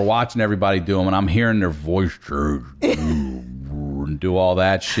 And we're watching everybody do them, and I'm hearing their voice and do all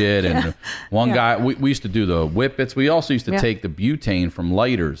that shit. And one guy, we used to do the whippets. We also used to take the butane from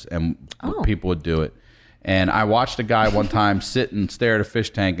lighters, and people would do it. And I watched a guy one time sit and stare at a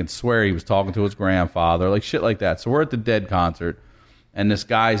fish tank and swear he was talking to his grandfather, like shit like that. So we're at the Dead concert, and this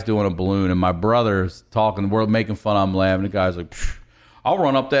guy's doing a balloon, and my brother's talking. We're making fun of him, laughing. The guy's like, I'll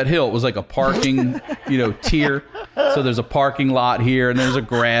run up that hill. It was like a parking, tier. So there's a parking lot here, and there's a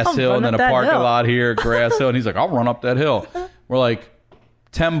grass hill, and then a parking lot here, a grass hill. And he's like, I'll run up that hill. We're like,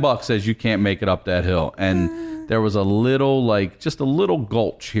 $10 says you can't make it up that hill. And there was a little, just a little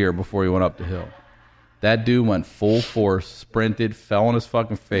gulch here before he went up the hill. That dude went full force, sprinted, fell on his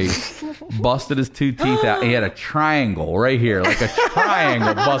fucking face, busted his 2 teeth out. He had a triangle right here, like a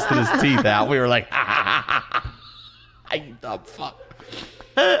triangle, busted his teeth out. We were like, you dumb fuck.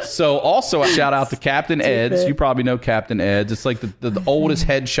 So also a shout out to Captain Ed's. You probably know Captain Ed's. It's like the oldest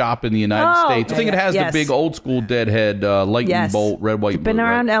head shop in the United States. I think it has the big old school Deadhead lightning bolt, red, white, blue. Been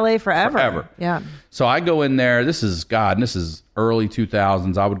around LA forever. Forever. Yeah. So I go in there. This is early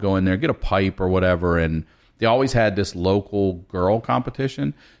 2000s. I would go in there, get a pipe or whatever, and they always had this local girl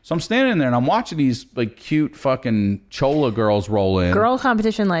competition. So I'm standing there and I'm watching these cute fucking Chola girls roll in. Girl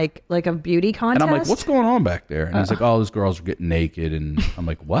competition, like a beauty contest? And I'm like, what's going on back there? And he's like, oh, those girls are getting naked. And I'm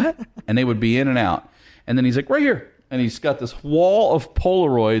like, what? And they would be in and out. And then he's like, right here. And he's got this wall of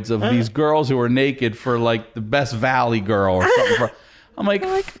Polaroids of these girls who are naked for the best Valley girl or something. I'm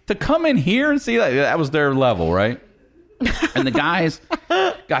like, to come in here and see that was their level, right? And the guy's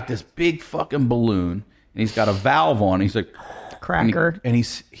got this big fucking balloon. And he's got a valve on. He's like, cracker. And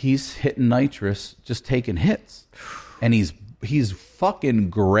he's hitting nitrous, just taking hits. And he's fucking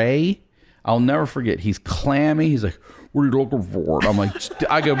gray. I'll never forget. He's clammy. He's like, what are you looking for? And I'm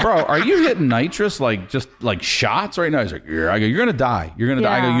like, I go, bro, are you hitting nitrous just shots right now? He's like, yeah. I go, you're gonna die. You're gonna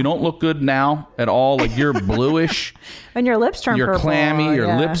die. I go, you don't look good now at all. Like, you're bluish. And your lips turn purple. You're clammy.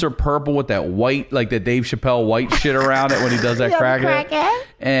 Your lips are purple with that white, like that Dave Chappelle white shit around it when he does that crackhead.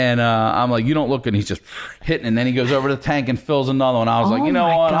 And I'm like, you don't look good. And he's just hitting. And then he goes over to the tank and fills another one. I was like, you know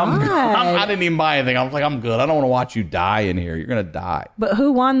what? I didn't even buy anything. I was like, I'm good. I don't want to watch you die in here. You're going to die. But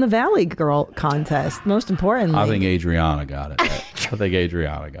who won the Valley Girl contest, most importantly? I think Adriana got it.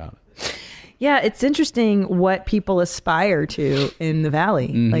 Yeah, it's interesting what people aspire to in the Valley.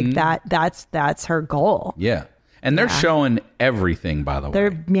 Mm-hmm. Like that's her goal. Yeah. And they're showing everything, by the way.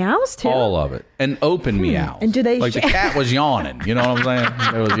 They're meows too. All of it. And open meows. And do they the cat was yawning. You know what I'm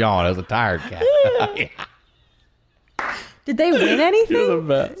saying? It was yawning. It was a tired cat. Yeah. Did they win anything? You're the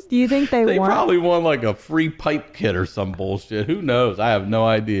best. Do you think they won? They probably won a free pipe kit or some bullshit. Who knows? I have no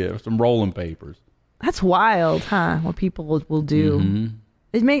idea. Some rolling papers. That's wild, huh? What people will do.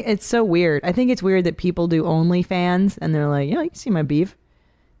 Mm-hmm. It's so weird. I think it's weird that people do OnlyFans and they're like, you can see my beef.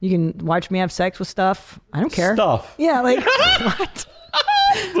 You can watch me have sex with stuff. I don't care. Stuff. Yeah, what?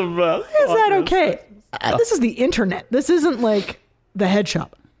 The best. Is that okay? This is the internet. This isn't like the head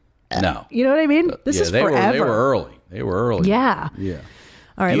shop. No. You know what I mean? This is forever. They were early. Yeah. Yeah.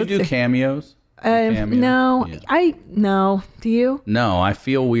 All right. Do you do cameos? No. Yeah. No. Do you? No, I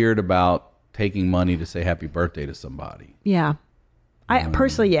feel weird about taking money to say happy birthday to somebody. Yeah. I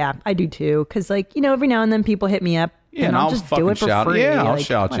personally, I do too. Because every now and then people hit me up. Yeah, and I'll just do it for free. Yeah, I'll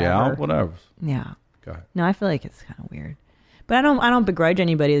shout you out. Whatever. Yeah. Go ahead. No, I feel like it's kind of weird. But I don't begrudge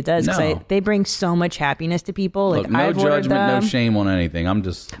anybody that does. Because they bring so much happiness to people. Look, no judgment, no shame on anything. I'm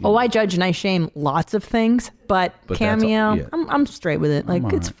just... I judge and I shame lots of things. But cameo, I'm straight with it.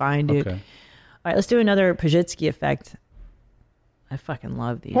 It's fine, dude. Okay. All right, let's do another Pajitsky effect. I fucking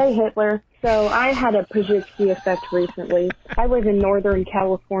love these. Hey, Hitler. So I had a Pajitsky effect recently. I live in Northern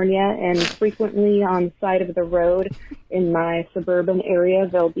California, and frequently on the side of the road in my suburban area,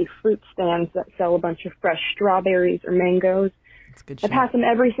 there'll be fruit stands that sell a bunch of fresh strawberries or mangoes. That's good I shit. pass them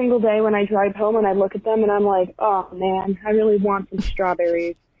every single day when I drive home, and I look at them, and I'm like, oh, man, I really want some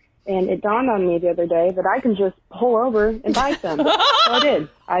strawberries. And it dawned on me the other day that I can just pull over and buy some. So I did.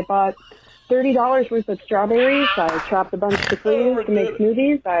 I bought $30 worth of strawberries. I chopped a bunch of freeze to make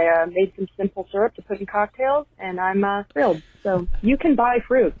smoothies. I made some simple syrup to put in cocktails, and I'm thrilled. So you can buy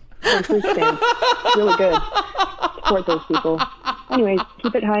fruit from fruit stands. It's really good. Support those people. Anyways,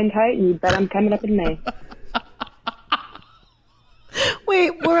 keep it high and tight, and you bet I'm coming up in May.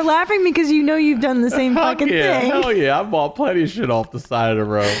 Wait, we're laughing because you've done the same fucking thing. Hell yeah, I bought plenty of shit off the side of the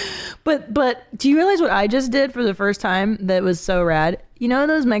road. But do you realize what I just did for the first time that was so rad? You know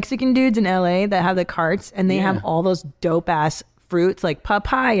those Mexican dudes in LA that have the carts and they have all those dope ass fruits like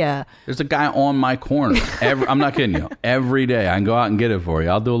papaya. There's a guy on my corner. I'm not kidding you. Every day I can go out and get it for you.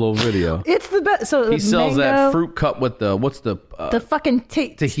 I'll do a little video. It's the best. So he sells that fruit cup with the fucking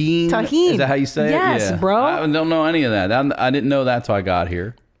tahini. Tahini. Is that how you say it? Yes, bro. I don't know any of that. I didn't know that till I got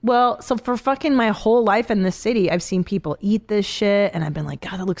here. Well, so for fucking my whole life in this city, I've seen people eat this shit, and I've been like,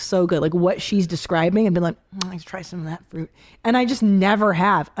 God, that looks so good. Like what she's describing, I've been like, let's try some of that fruit. And I just never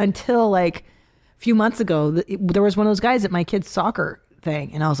have until like a few months ago. There was one of those guys at my kid's soccer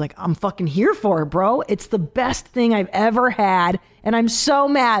thing, and I was like, I'm fucking here for it, bro. It's the best thing I've ever had, and I'm so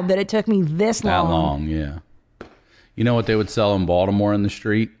mad that it took me this long. That long, yeah. You know what they would sell in Baltimore in the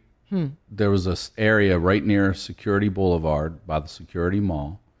street? There was this area right near Security Boulevard by the Security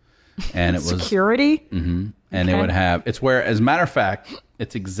Mall. And it was security. Mm-hmm. And it would have, it's where, as a matter of fact,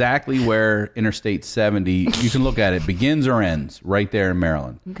 it's exactly where Interstate 70, you can look at it, begins or ends right there in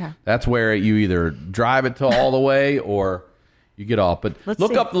Maryland. Okay. That's where you either drive it to all the way or you get off. But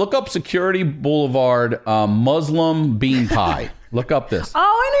look up Security Boulevard Muslim bean pie. Look up this. Oh, I know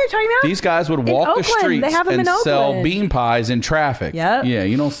what you're talking about. These guys would walk the streets and sell bean pies in traffic. Yep. Yeah,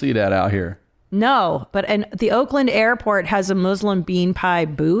 you don't see that out here. No, but and the Oakland airport has a Muslim bean pie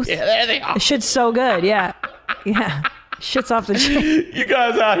booth. Yeah, there they are. The shit's so good. Yeah. Yeah. Shit's off the chain. You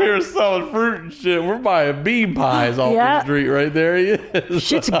guys out here selling fruit and shit. We're buying bean pies off the street right there. He is.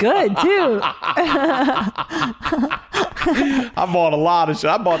 Shit's good, too. I bought a lot of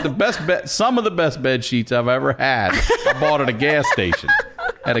shit. I bought some of the best bed sheets I've ever had. I bought at a gas station.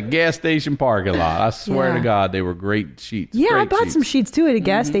 At a gas station parking lot. I swear to God, they were great sheets. Yeah, great I bought some sheets too at a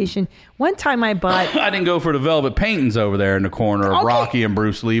gas Mm-hmm. station. One time I bought... I didn't go for the velvet paintings over there in the corner of Rocky and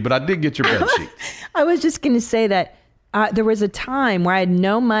Bruce Lee, but I did get your bed sheets. I was just going to say that there was a time where I had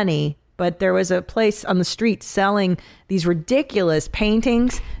no money, but there was a place on the street selling these ridiculous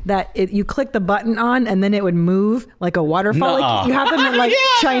paintings that you click the button on and then it would move like a waterfall. Like you have them in like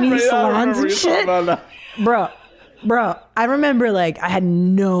Chinese salons and shit. Bro, I remember like I had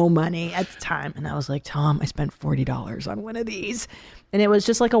no money at the time and I was like, Tom, I spent $40 on one of these. And it was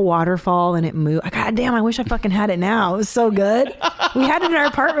just like a waterfall and it moved. God damn, I wish I fucking had it now. It was so good. We had it in our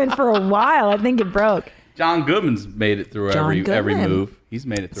apartment for a while. I think it broke. John Goodman's made it through every move. He's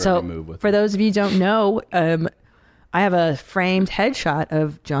made it through every move with for those of you who don't know, I have a framed headshot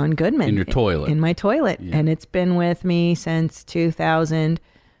of John Goodman. In your toilet. In my toilet. Yeah. And it's been with me since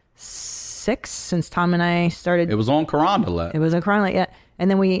 2006, since Tom and I started. It was on Carondelet. It was on Carondelet, yeah. And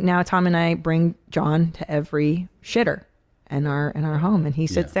then now Tom and I bring John to every shitter in our home. And he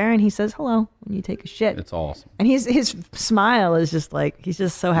sits there and he says hello when you take a shit. It's awesome. And his smile is just like, he's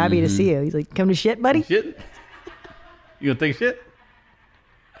just so happy to see you. He's like, come to shit, buddy? Shit? You gonna take a shit?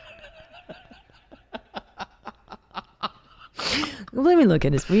 Let me look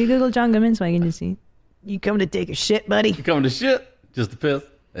at this. Will you Google John Goodman so I can just see? You come to take a shit, buddy? You coming to shit? Just to piss?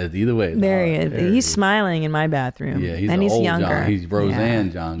 Either way. There he is. He's smiling in my bathroom. Yeah, he's and he's old younger. John. He's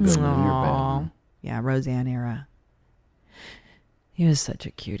Roseanne John Goodman in your bedroom. Yeah, Roseanne era. He was such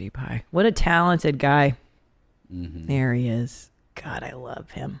a cutie pie. What a talented guy. Mm-hmm. There he is. God, I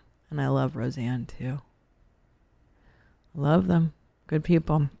love him. And I love Roseanne too. Love them. Good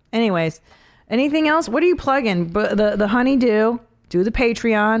people. Anyways, anything else? What are you plugging? The honeydew. Do the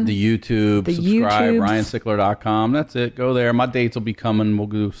Patreon. The YouTube. Subscribe. RyanSickler.com. That's it. Go there. My dates will be coming. We'll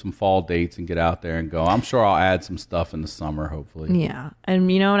do some fall dates and get out there and go. I'm sure I'll add some stuff in the summer, hopefully. Yeah. And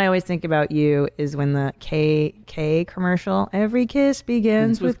you know what I always think about you is when the K commercial, every kiss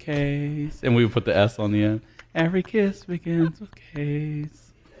begins with K's. And we put the S on the end. Every kiss begins with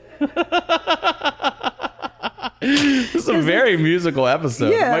K's. This is a very musical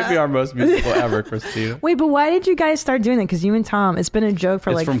episode. Yeah. It might be our most musical ever, Christina. Wait, but why did you guys start doing that? Because you and Tom, it's been a joke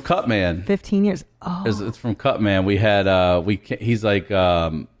for It's from Cutman. 15 years. Oh. It's from Cutman. We had, he's like,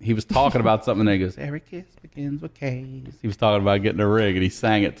 he was talking about something and he goes, every kiss begins with K's. He was talking about getting a ring and he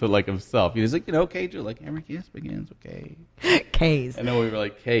sang it to like himself. He was like, K's, like, every kiss begins with K's. K's. And then we were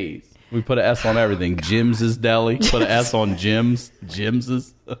like, K's. We put an S on everything. Jim's Deli. Put an S on Jim's.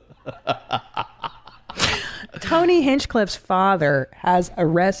 Jim's. Tony Hinchcliffe's father has a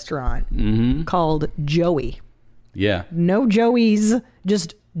restaurant called Joey. Yeah. No Joey's,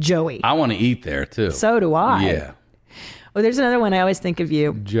 just Joey. I want to eat there too. So do I. Yeah. Well, there's another one I always think of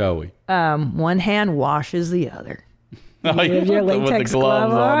you. Joey. One hand washes the other. Oh, you have your latex with the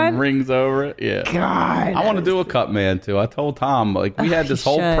gloves glove on? rings over it. Yeah. God. I want to do a Cutman too. I told Tom, like, we had this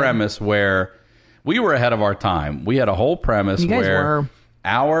whole premise where we were ahead of our time. We had a whole premise where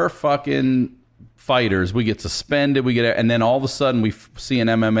our fucking fighters, we get suspended, and then all of a sudden we see an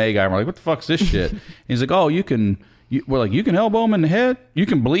MMA guy and we're like, what the fuck's this shit? And he's like, oh, you can we're like, you can elbow them in the head, you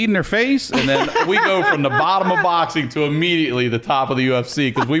can bleed in their face, and then we go from the bottom of boxing to immediately the top of the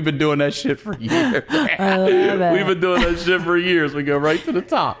UFC because we've been doing that shit for years. I love it. We've been doing that shit for years. We go right to the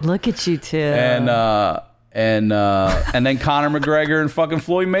top. Look at you two. And then Conor McGregor and fucking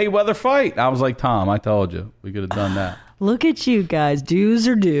Floyd Mayweather fight. I was like, Tom, I told you we could have done that. Look at you guys. Do's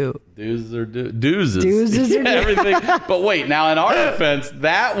or do? Do's or do? Doozes. Doozes or do? Everything. But wait, now in our defense,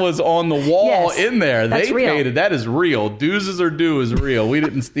 that was on the wall in there. They paid it. That is real. Doozes or do is real. We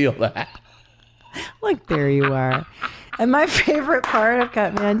didn't steal that. Look, there you are. And my favorite part of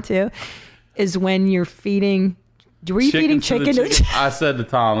Cutman, too, is when you're feeding... Were you feeding chicken to I said to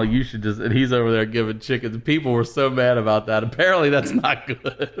Tom, like, you should just... And he's over there giving chicken. People were so mad about that. Apparently, that's not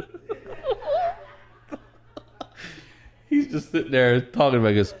good. He's just sitting there talking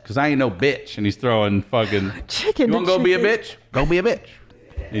about this because I ain't no bitch, and he's throwing fucking chicken. You want to go be a bitch? Go be a bitch.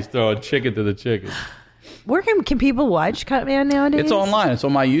 He's throwing chicken to the chicken. Where can people watch Cutman nowadays? It's online. It's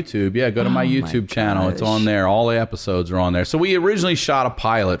on my YouTube. Yeah, go to my YouTube channel. It's on there. All the episodes are on there. So we originally shot a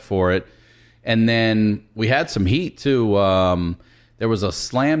pilot for it, and then we had some heat too. There was a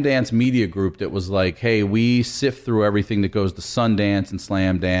Slam Dance media group that was like, hey, we sift through everything that goes to Sundance and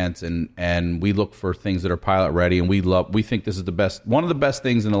Slam Dance, and we look for things that are pilot ready, and we think this is one of the best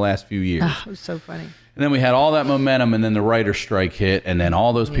things in the last few years. Oh, it was so funny. And then we had all that momentum, and then the writer's strike hit, and then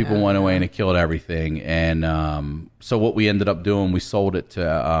all those people went away, and it killed everything. And so what we ended up doing, we sold it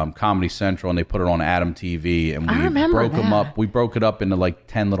to Comedy Central, and they put it on Adam TV, and we broke them up. We broke it up into like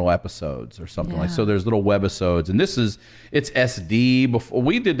 10 little episodes or something like. So there's little webisodes, and it's SD. Before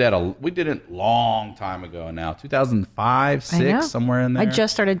we did that, we did it a long time ago now, 2005, 6, somewhere in there. I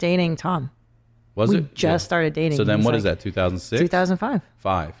just started dating Tom. We just started dating. So then what is that, 2006? 2005.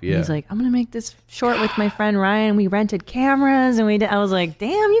 5, yeah. He's like, I'm going to make this short with my friend Ryan. We rented cameras, and I was like,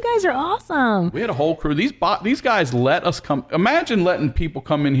 damn, you guys are awesome. We had a whole crew. These guys let us come. Imagine letting people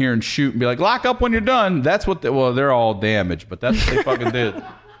come in here and shoot and be like, lock up when you're done. That's what they're all damaged, but that's what they fucking did.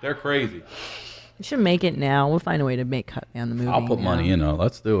 They're crazy. We should make it now. We'll find a way to make Cutman the movie. I'll put money in it.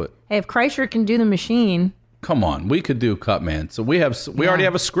 Let's do it. Hey, if Kreischer can do the machine. Come on. We could do Cutman. So we already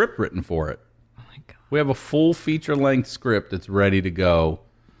have a script written for it. We have a full feature-length script that's ready to go.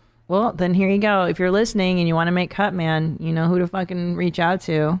 Well, then here you go. If you're listening and you want to make Cutman, you know who to fucking reach out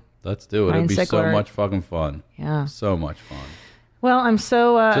to. Let's do it. Ryan It'd be Sickler. so much fucking fun. Yeah. So much fun. Well, I'm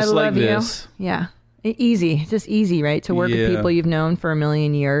so... Just I love like this. you. Yeah. Easy. Just easy, right? To work with people you've known for a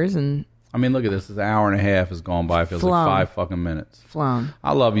million years. And I mean, look at this. An hour and a half has gone by. It feels like 5 fucking minutes. Flown.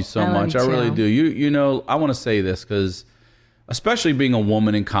 I love you so much. I really do. You know, I want to say this because... especially being a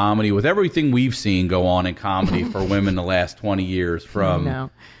woman in comedy, with everything we've seen go on in comedy for women the last 20 years,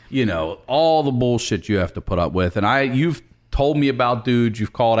 from you know, all the bullshit you have to put up with. And you've told me about dudes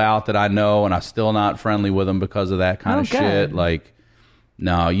you've called out that I know, and I'm still not friendly with them because of that kind of shit. Like,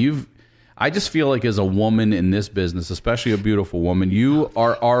 no, I just feel like as a woman in this business, especially a beautiful woman, you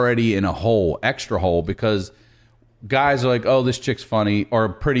are already in a hole, extra hole, because guys are like, oh, this chick's funny or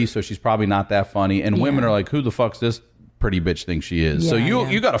pretty, so she's probably not that funny. And women are like, who the fuck's this pretty bitch think she is? So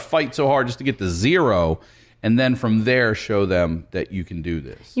you got to fight so hard just to get to 0, and then from there show them that you can do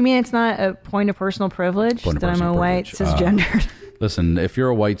this. You mean it's not a point of personal privilege that I'm a white cisgendered? Listen, if you're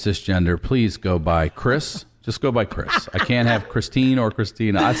a white cisgender, please go by Chris. Just go by Chris. I can't have Christine or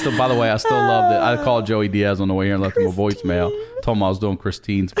Christina. I still love it. I called Joey Diaz on the way here and left him a voicemail. Told him I was doing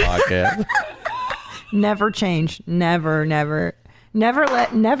Christine's podcast. Never change. Never.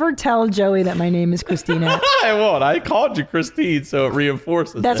 Never tell Joey that my name is Christina. I won't. I called you Christine, so it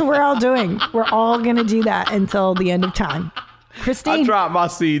reinforces. That's what we're all doing. We're all going to do that until the end of time. Christine. I drop my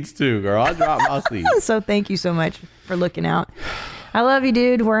seeds too, girl. I drop my seeds. So thank you so much for looking out. I love you,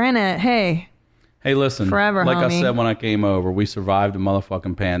 dude. We're in it. Hey, listen. Forever, like homie. I said when I came over, we survived a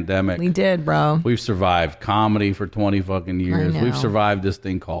motherfucking pandemic. We did, bro. We've survived comedy for 20 fucking years. We've survived this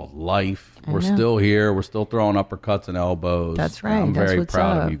thing called life. We're still here. We're still throwing uppercuts and elbows. That's right. I'm That's very what's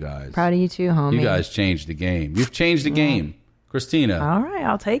proud up. of you guys. Proud of you too, homie. You guys changed the game. You've changed the game. Christina. All right,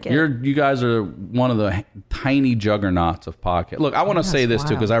 I'll take it. You guys are one of the tiny juggernauts of podcast. Look, I want to say this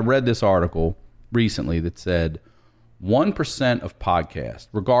too, because I read this article recently that said 1% of podcasts,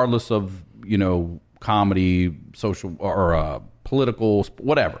 regardless of, you know, comedy, social, or political,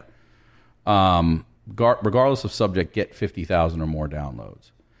 whatever, regardless of subject, get 50,000 or more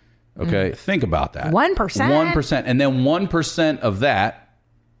downloads. Okay, think about that. 1%. 1%, and then 1% of that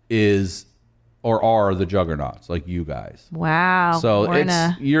are the juggernauts, like you guys. Wow. So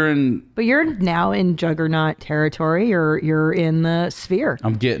but you're now in juggernaut territory. You're in the sphere.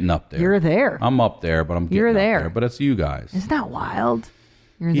 I'm getting up there. You're there. I'm up there, but I'm getting You're up there. there. But it's you guys. Isn't that wild?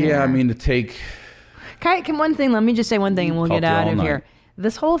 You're yeah, there. I mean, to take Can one thing, let me just say one thing and we'll get out of night. here.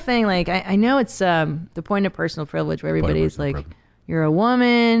 This whole thing, like, I know it's the point of personal privilege where everybody's like, you're a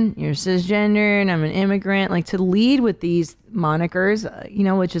woman, you're cisgender, and I'm an immigrant. Like, to lead with these monikers,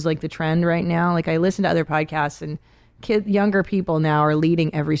 which is like the trend right now. Like, I listen to other podcasts and younger people now are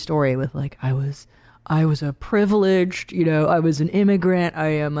leading every story with like, I was a privileged, I was an immigrant, I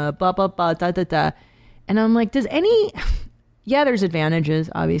am a blah, blah, blah, da, da, da. And I'm like, there's advantages,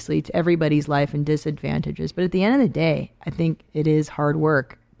 obviously, to everybody's life and disadvantages. But at the end of the day, I think it is hard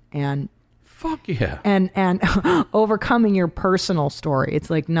work and fuck yeah. And overcoming your personal story. It's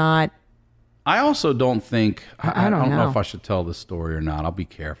like not. I also don't think, I don't know know if I should tell this story or not. I'll be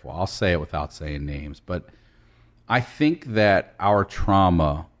careful. I'll say it without saying names. But I think that our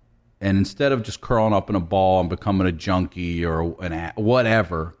trauma, and instead of just curling up in a ball and becoming a junkie or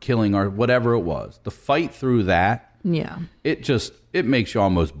whatever, killing or whatever it was, the fight through that, it makes you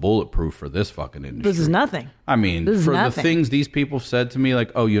almost bulletproof for this fucking industry. This is nothing. I mean, for nothing. the things these people said to me,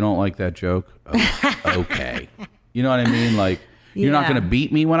 like, oh, you don't like that joke? Oh, okay. You know what I mean? Like, you're not going to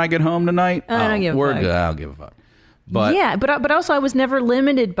beat me when I get home tonight? I don't give a fuck. Good. I don't give a fuck. But yeah, but also I was never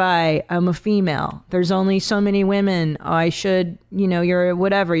limited by I'm a female. There's only so many women. Oh, I should, you're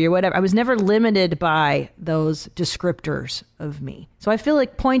whatever. I was never limited by those descriptors of me. So I feel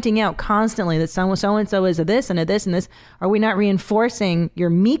like pointing out constantly that so and so is a this and a this and this. Are we not reinforcing your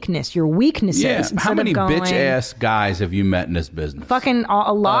meekness, your weaknesses? yeah, how many bitch ass guys have you met in this business? Fucking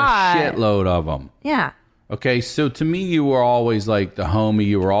a lot. A shitload of them. Yeah. Okay, so to me, you were always like the homie.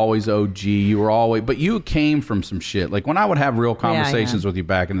 You were always OG. You were always, but you came from some shit. Like when I would have real conversations with you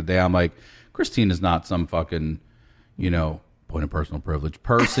back in the day, I'm like, Christina's not some fucking, point of personal privilege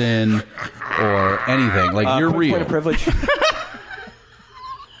person or anything. Like you're real. Point of privilege.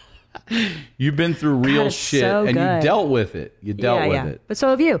 You've been through real shit and you dealt with it. You dealt with it. But so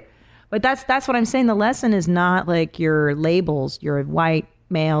have you. But that's what I'm saying. The lesson is not like your labels. You're white,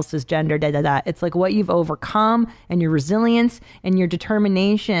 male, cisgender, da da da. It's like what you've overcome and your resilience and your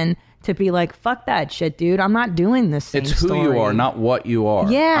determination to be like, fuck that shit, dude. I'm not doing this same It's who story. you are, not what you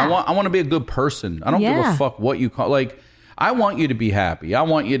are. Yeah. I want to be a good person. I don't give a fuck what you call. Like, I want you to be happy. I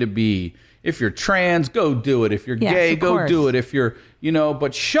want you to be, if you're trans, go do it. If you're gay, go do it. If you're,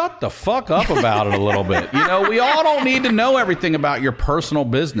 but shut the fuck up about it a little bit. We all don't need to know everything about your personal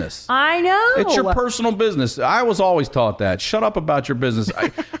business. I know. It's your personal business. I was always taught that. Shut up about your business.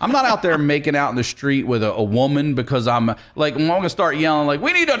 I'm not out there making out in the street with a woman because I'm like, I'm going to start yelling like,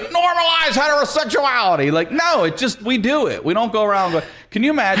 we need to normalize heterosexuality. Like, no, we do it. We don't go around and go, can you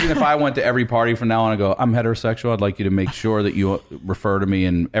imagine if I went to every party from now on and go, I'm heterosexual. I'd like you to make sure that you refer to me.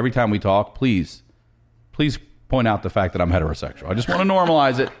 And every time we talk, please point out the fact that I'm heterosexual. I just want to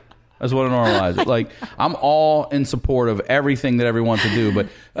normalize it. Like, I'm all in support of everything that everyone to do.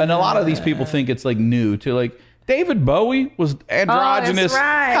 And a lot of these people think it's like new to like, David Bowie was androgynous. Oh, that's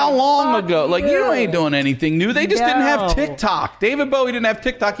right. How long ago? Like, you ain't doing anything new. They just didn't have TikTok. David Bowie didn't have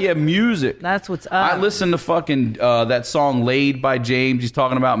TikTok. He had music. That's what's up. I listened to fucking that song Laid by James. He's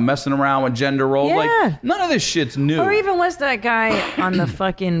talking about messing around with gender roles. Yeah. Like, none of this shit's new. Or even was that guy on the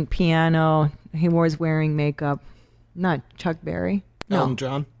fucking piano? He was wearing makeup. Not Chuck Berry. No. Elton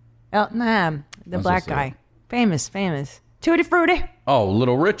John. The black guy. Famous. Tutti Frutti. Oh,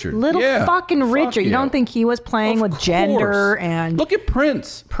 Little Richard. Fucking Richard. You don't think he was playing with gender and... Look at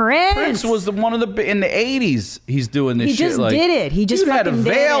Prince. Prince was one of the... In the 80s, he's doing this shit. He just did it. He just had a fucking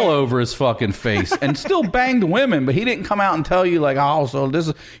veil did it. over his fucking face and still banged women, but he didn't come out and tell you like, oh, so this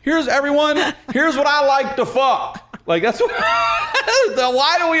is... Here's what I like to fuck. Like, that's what...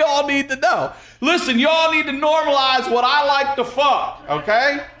 Why do we all need to know? Listen, y'all need to normalize what I like to fuck,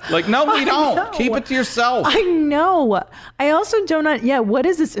 okay? Like, no, we don't. Keep it to yourself. I know. I also don't... what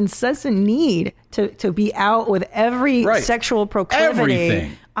is this incessant need to be out with every sexual proclivity?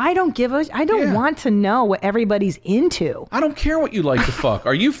 Everything. I don't want to know what everybody's into. I don't care what you like to fuck.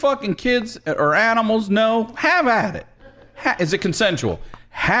 Are you fucking kids or animals? No. Have at it. Is it consensual?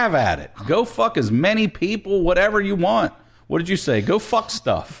 Have at it. Go fuck as many people, whatever you want. What did you say? Go fuck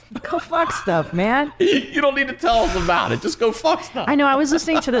stuff. Go fuck stuff, man. You don't need to tell us about it. Just go fuck stuff. I know. I was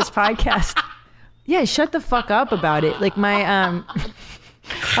listening to this podcast. Yeah, shut the fuck up about it. Like I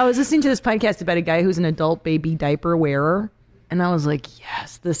was listening to this podcast about a guy who's an adult baby diaper wearer. And I was like,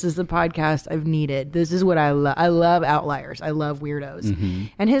 yes, this is the podcast I've needed. This is what I love. I love outliers. I love weirdos. Mm-hmm.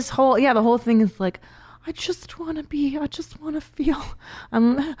 And the whole thing is like, I just want to feel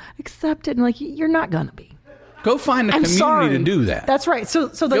I'm accepted. And like, you're not going to be. Go find a community to do that. That's right. So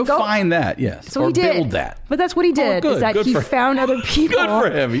go find that, yes. So or he did. Build that. But that's what he did, is that he found other people. Good for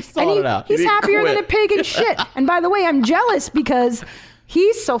him. He sought it out. He's happier than a pig and shit. And by the way, I'm jealous because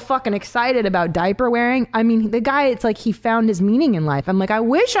He's so fucking excited about diaper wearing. I mean, the guy, it's like he found his meaning in life. I'm like, I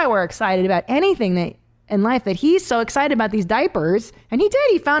wish I were excited about anything that in life that he's so excited about these diapers. And he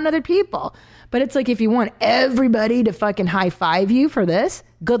did. He found other people. But it's like, if you want everybody to fucking high five you for this,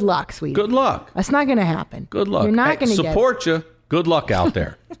 good luck, sweetie. Good luck. That's not going to happen. Good luck. You're not going to support you. Good luck out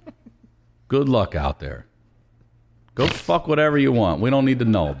there. Good luck out there. Go fuck whatever you want. We don't need to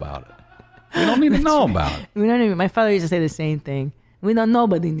know about it. We don't need to know about it. We don't even. My father used to say the same thing. We don't.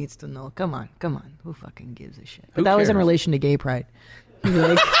 Nobody needs to know. Come on. Who fucking gives a shit? But that was in relation to gay pride. He'd be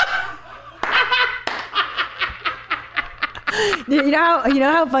like, you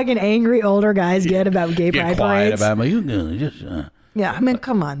know how fucking angry older guys get about gay pride parades? About me. You just. Yeah, I mean,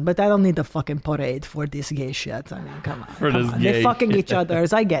 come on. But I don't need the fucking parade for this gay shit. I mean, come on. They're fucking each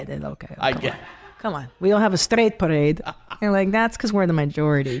other's. I get it. Okay. I get it. Come on. We don't have a straight parade. You're like, that's because we're the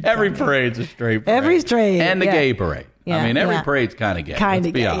majority. Every parade's a straight parade. Every straight. And the gay parade. Yeah, I mean, every parade's kind of gay. Kind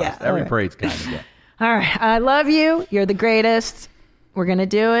of gay. Let's be honest. Yeah. Every parade's kind of gay. All right. I love you. You're the greatest. We're going to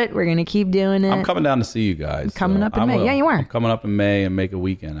do it. We're going to keep doing it. I'm coming down to see you guys. Coming up in May. Yeah, you are. I'm coming up in May and make a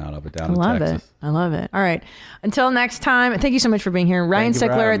weekend out of it down in Texas. I love it. All right. Until next time, thank you so much for being here. Ryan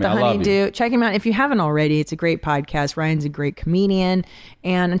Sickler at The Honeydew. Check him out if you haven't already. It's a great podcast. Ryan's a great comedian.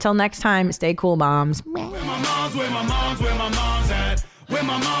 And until next time, stay cool, moms. Where my mom's at? Where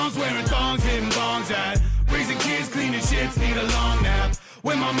my mom's wearing thongs, hitting bongs at? Raising kids, cleaning shits, need a long nap.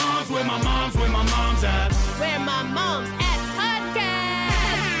 Where my mom's at? Where my mom's